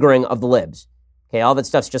on the triggering of the libs. Okay, all that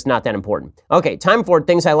stuff's just not that important. Okay, time for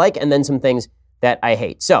things I like and then some things that I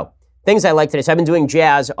hate. So, things I like today. So I've been doing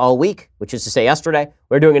jazz all week, which is to say yesterday.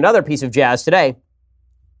 We're doing another piece of jazz today.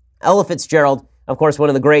 Ella Fitzgerald, of course, one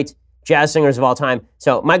of the great jazz singers of all time.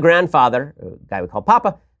 So my grandfather, a guy we call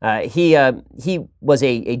Papa, he was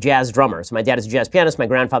a jazz drummer. So my dad is a jazz pianist. My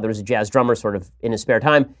grandfather was a jazz drummer sort of in his spare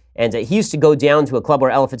time. And he used to go down to a club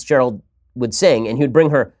where Ella Fitzgerald would sing, and he would bring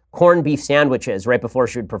her corned beef sandwiches right before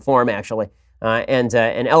she would perform, actually. And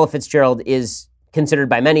Ella Fitzgerald is considered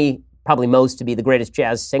by many, probably most, to be the greatest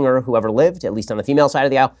jazz singer who ever lived, at least on the female side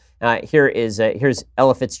of the aisle. Here's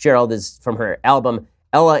Ella Fitzgerald is from her album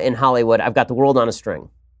Ella in Hollywood. I've got the world on a string.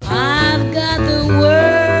 I've got the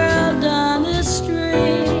world on a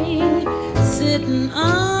string, sitting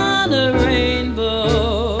on a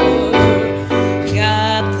rainbow.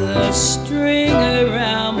 Got the string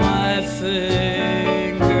around my finger.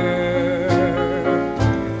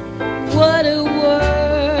 What a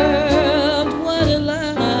world.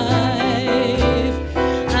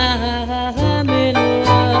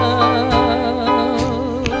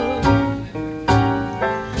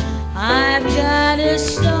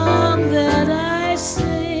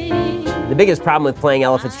 biggest problem with playing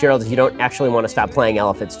Ella Fitzgerald is you don't actually want to stop playing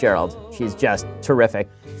Ella Fitzgerald. She's just terrific.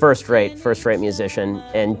 First-rate musician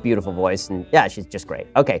and beautiful voice. And yeah, she's just great.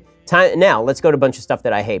 Okay, now let's go to a bunch of stuff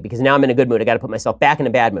that I hate because now I'm in a good mood. I got to put myself back in a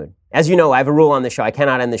bad mood. As you know, I have a rule on this show. I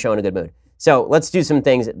cannot end the show in a good mood. So let's do some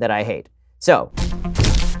things that I hate. So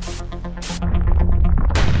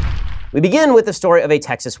we begin with the story of a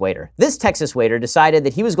Texas waiter. This Texas waiter decided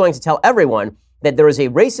that he was going to tell everyone that there was a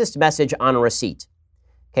racist message on a receipt.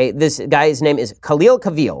 Okay, this guy's name is Khalil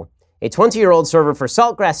Kavil, a 20-year-old server for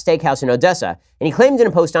Saltgrass Steakhouse in Odessa, and he claimed in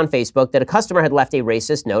a post on Facebook that a customer had left a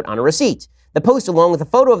racist note on a receipt. The post, along with a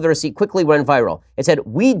photo of the receipt, quickly went viral. It said,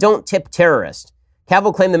 "We don't tip terrorists."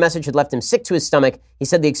 Cavill claimed the message had left him sick to his stomach. He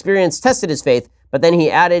said the experience tested his faith, but then he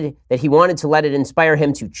added that he wanted to let it inspire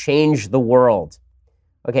him to change the world.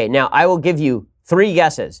 Okay, now I will give you 3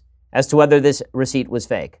 guesses as to whether this receipt was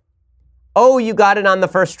fake. Oh, you got it on the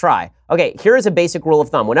first try. Okay, here is a basic rule of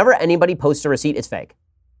thumb. Whenever anybody posts a receipt, it's fake.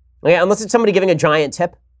 Okay, unless it's somebody giving a giant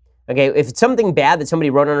tip. Okay, if it's something bad that somebody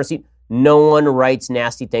wrote on a receipt, no one writes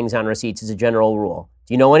nasty things on receipts as a general rule.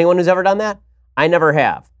 Do you know anyone who's ever done that? I never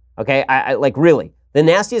have. Okay, I like really. The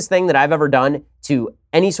nastiest thing that I've ever done to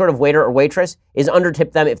any sort of waiter or waitress is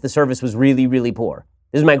undertip them if the service was really, really poor.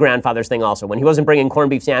 This is my grandfather's thing also. When he wasn't bringing corned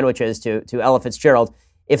beef sandwiches to Ella Fitzgerald,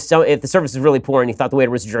 if the service was really poor and he thought the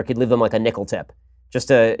waiter was a jerk, he'd leave them like a nickel tip just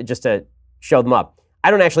to show them up.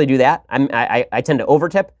 I don't actually do that. I tend to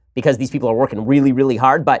overtip because these people are working really, really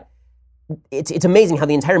hard. But it's amazing how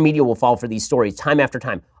the entire media will fall for these stories time after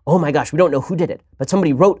time. Oh my gosh, we don't know who did it, but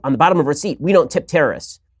somebody wrote on the bottom of a receipt, "We don't tip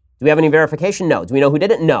terrorists." Do we have any verification? No. Do we know who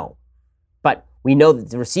did it? No. But we know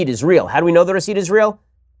that the receipt is real. How do we know the receipt is real?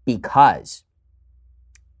 Because.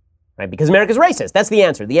 Right? Because America's racist. That's the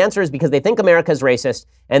answer. The answer is because they think America's racist,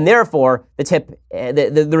 and therefore the tip,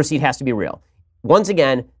 the receipt has to be real. Once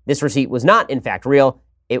again, this receipt was not, in fact, real.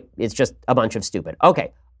 It's just a bunch of stupid.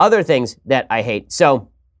 Okay, other things that I hate. So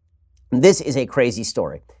this is a crazy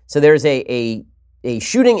story. So there's a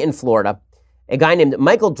shooting in Florida. A guy named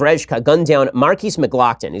Michael Drezhka gunned down Marquise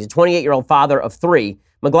McLaughlin. He's a 28-year-old father of 3.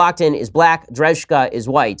 McLaughlin is black, Drezhka is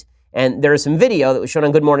white. And there is some video that was shown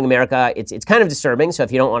on Good Morning America. It's kind of disturbing, so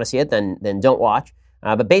if you don't want to see it, then don't watch.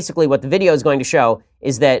 But basically what the video is going to show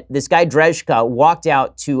is that this guy Drezhka walked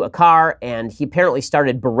out to a car and he apparently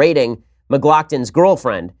started berating McLaughlin's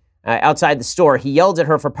girlfriend outside the store. He yelled at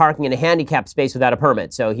her for parking in a handicapped space without a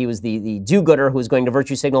permit. So he was the do-gooder who was going to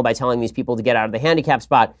virtue signal by telling these people to get out of the handicap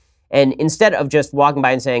spot. And instead of just walking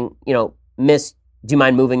by and saying, "Miss, do you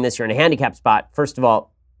mind moving this? You're in a handicapped spot." First of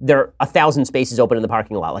all, there are 1,000 spaces open in the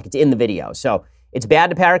parking lot, like it's in the video. So it's bad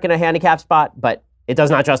to park in a handicapped spot, but it does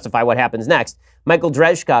not justify what happens next. Michael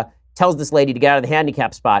Drezhka tells this lady to get out of the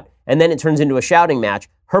handicapped spot, and then it turns into a shouting match.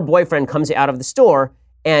 Her boyfriend comes out of the store,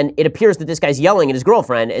 and it appears that this guy's yelling at his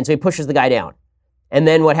girlfriend, and so he pushes the guy down. And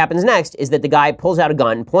then what happens next is that the guy pulls out a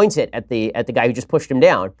gun, points it at the guy who just pushed him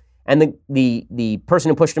down, and the person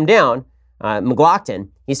who pushed him down, McLaughlin,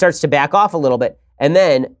 he starts to back off a little bit, and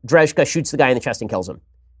then Drezhka shoots the guy in the chest and kills him.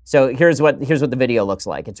 So here's what the video looks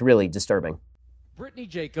like. It's really disturbing. Brittany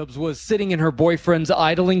Jacobs was sitting in her boyfriend's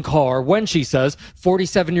idling car when, she says,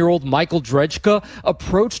 47-year-old Michael Drezhka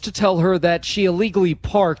approached to tell her that she illegally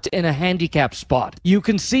parked in a handicapped spot. You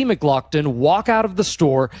can see McLaughlin walk out of the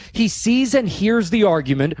store. He sees and hears the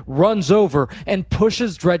argument, runs over, and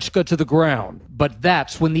pushes Drezhka to the ground. But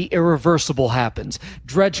that's when the irreversible happens.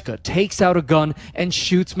 Drezhka takes out a gun and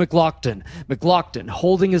shoots McLaughlin. McLaughlin,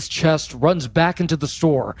 holding his chest, runs back into the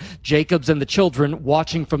store. Jacobs and the children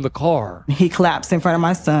watching from the car. He collapsed in front of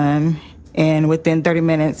my son, and within 30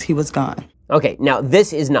 minutes, he was gone. Okay, now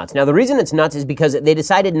this is nuts. Now the reason it's nuts is because they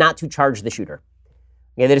decided not to charge the shooter.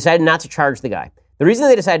 Okay, they decided not to charge the guy. The reason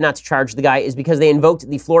they decided not to charge the guy is because they invoked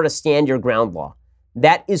the Florida Stand Your Ground law.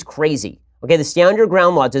 That is crazy. Okay, the Stand Your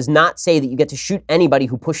Ground law does not say that you get to shoot anybody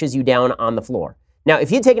who pushes you down on the floor. Now, if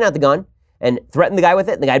he had taken out the gun and threatened the guy with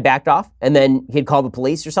it, and the guy backed off, and then he'd call the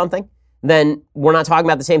police or something, then we're not talking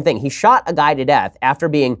about the same thing. He shot a guy to death after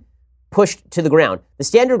being pushed to the ground. The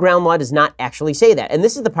Stand Your Ground law does not actually say that. And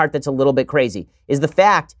this is the part that's a little bit crazy, is the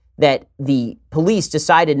fact that the police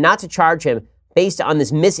decided not to charge him based on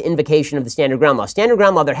this misinvocation of the Stand Your Ground law. Stand Your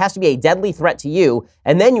Ground law, there has to be a deadly threat to you,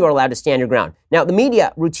 and then you are allowed to stand your ground. Now, the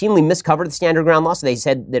media routinely miscovered the Stand Your Ground law, so they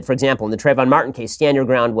said that, for example, in the Trayvon Martin case, Stand Your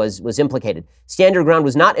Ground was implicated. Stand Your Ground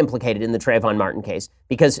was not implicated in the Trayvon Martin case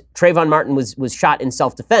because Trayvon Martin was shot in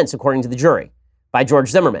self-defense, according to the jury, by George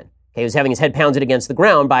Zimmerman. Okay, he was having his head pounded against the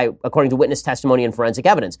ground according to witness testimony and forensic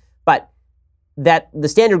evidence. But that the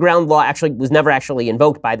Stand Your Ground law was never actually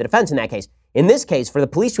invoked by the defense in that case. In this case, for the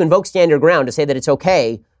police to invoke Stand Your Ground to say that it's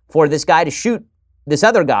okay for this guy to shoot this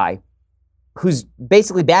other guy, who's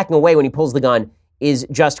basically backing away when he pulls the gun is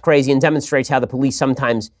just crazy and demonstrates how the police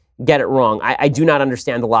sometimes get it wrong. I do not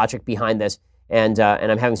understand the logic behind this, and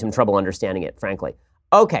I'm having some trouble understanding it, frankly.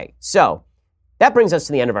 Okay, so that brings us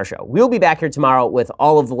to the end of our show. We'll be back here tomorrow with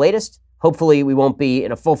all of the latest. Hopefully, we won't be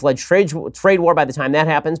in a full-fledged trade war by the time that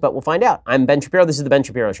happens, but we'll find out. I'm Ben Shapiro. This is The Ben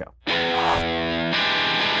Shapiro Show.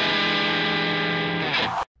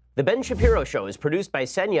 The Ben Shapiro Show is produced by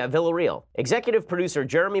Senya Villarreal, executive producer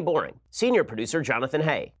Jeremy Boring, senior producer Jonathan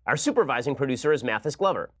Hay. Our supervising producer is Mathis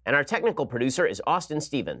Glover, and our technical producer is Austin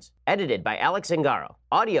Stevens. Edited by Alex Zingaro.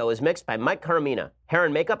 Audio is mixed by Mike Caramina. Hair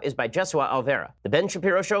and makeup is by Jesua Alvera. The Ben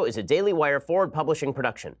Shapiro Show is a Daily Wire Forward Publishing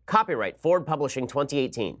production. Copyright Forward Publishing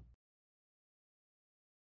 2018.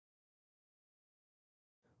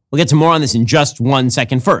 We'll get to more on this in just 1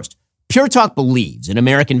 second. First, Pure Talk believes in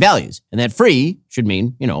American values, and that free should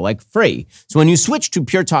mean, like free. So when you switch to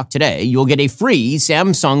Pure Talk today, you'll get a free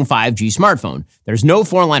Samsung 5G smartphone. There's no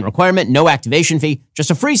foreign line requirement, no activation fee,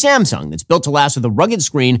 just a free Samsung that's built to last with a rugged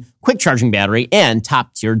screen, quick charging battery, and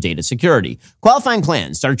top-tier data security. Qualifying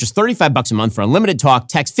plans start at just $35 a month for unlimited talk,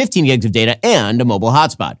 text, 15 gigs of data, and a mobile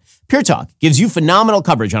hotspot. Pure Talk gives you phenomenal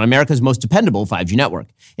coverage on America's most dependable 5G network.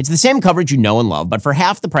 It's the same coverage you know and love, but for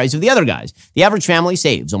half the price of the other guys. The average family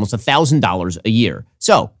saves almost $1,000 a year.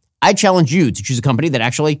 So I challenge you to choose a company that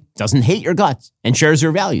actually doesn't hate your guts and shares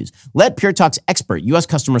your values. Let Pure Talk's expert U.S.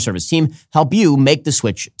 customer service team help you make the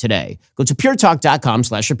switch today. Go to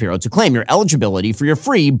puretalk.com/Shapiro to claim your eligibility for your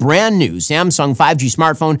free brand new Samsung 5G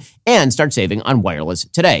smartphone and start saving on wireless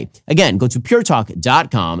today. Again, go to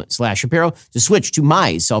puretalk.com/Shapiro to switch to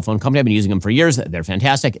my cell phone company. I've been using them for years. They're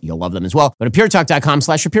fantastic. You'll love them as well. Go to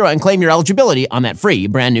puretalk.com/Shapiro and claim your eligibility on that free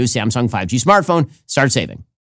brand new Samsung 5G smartphone. Start saving.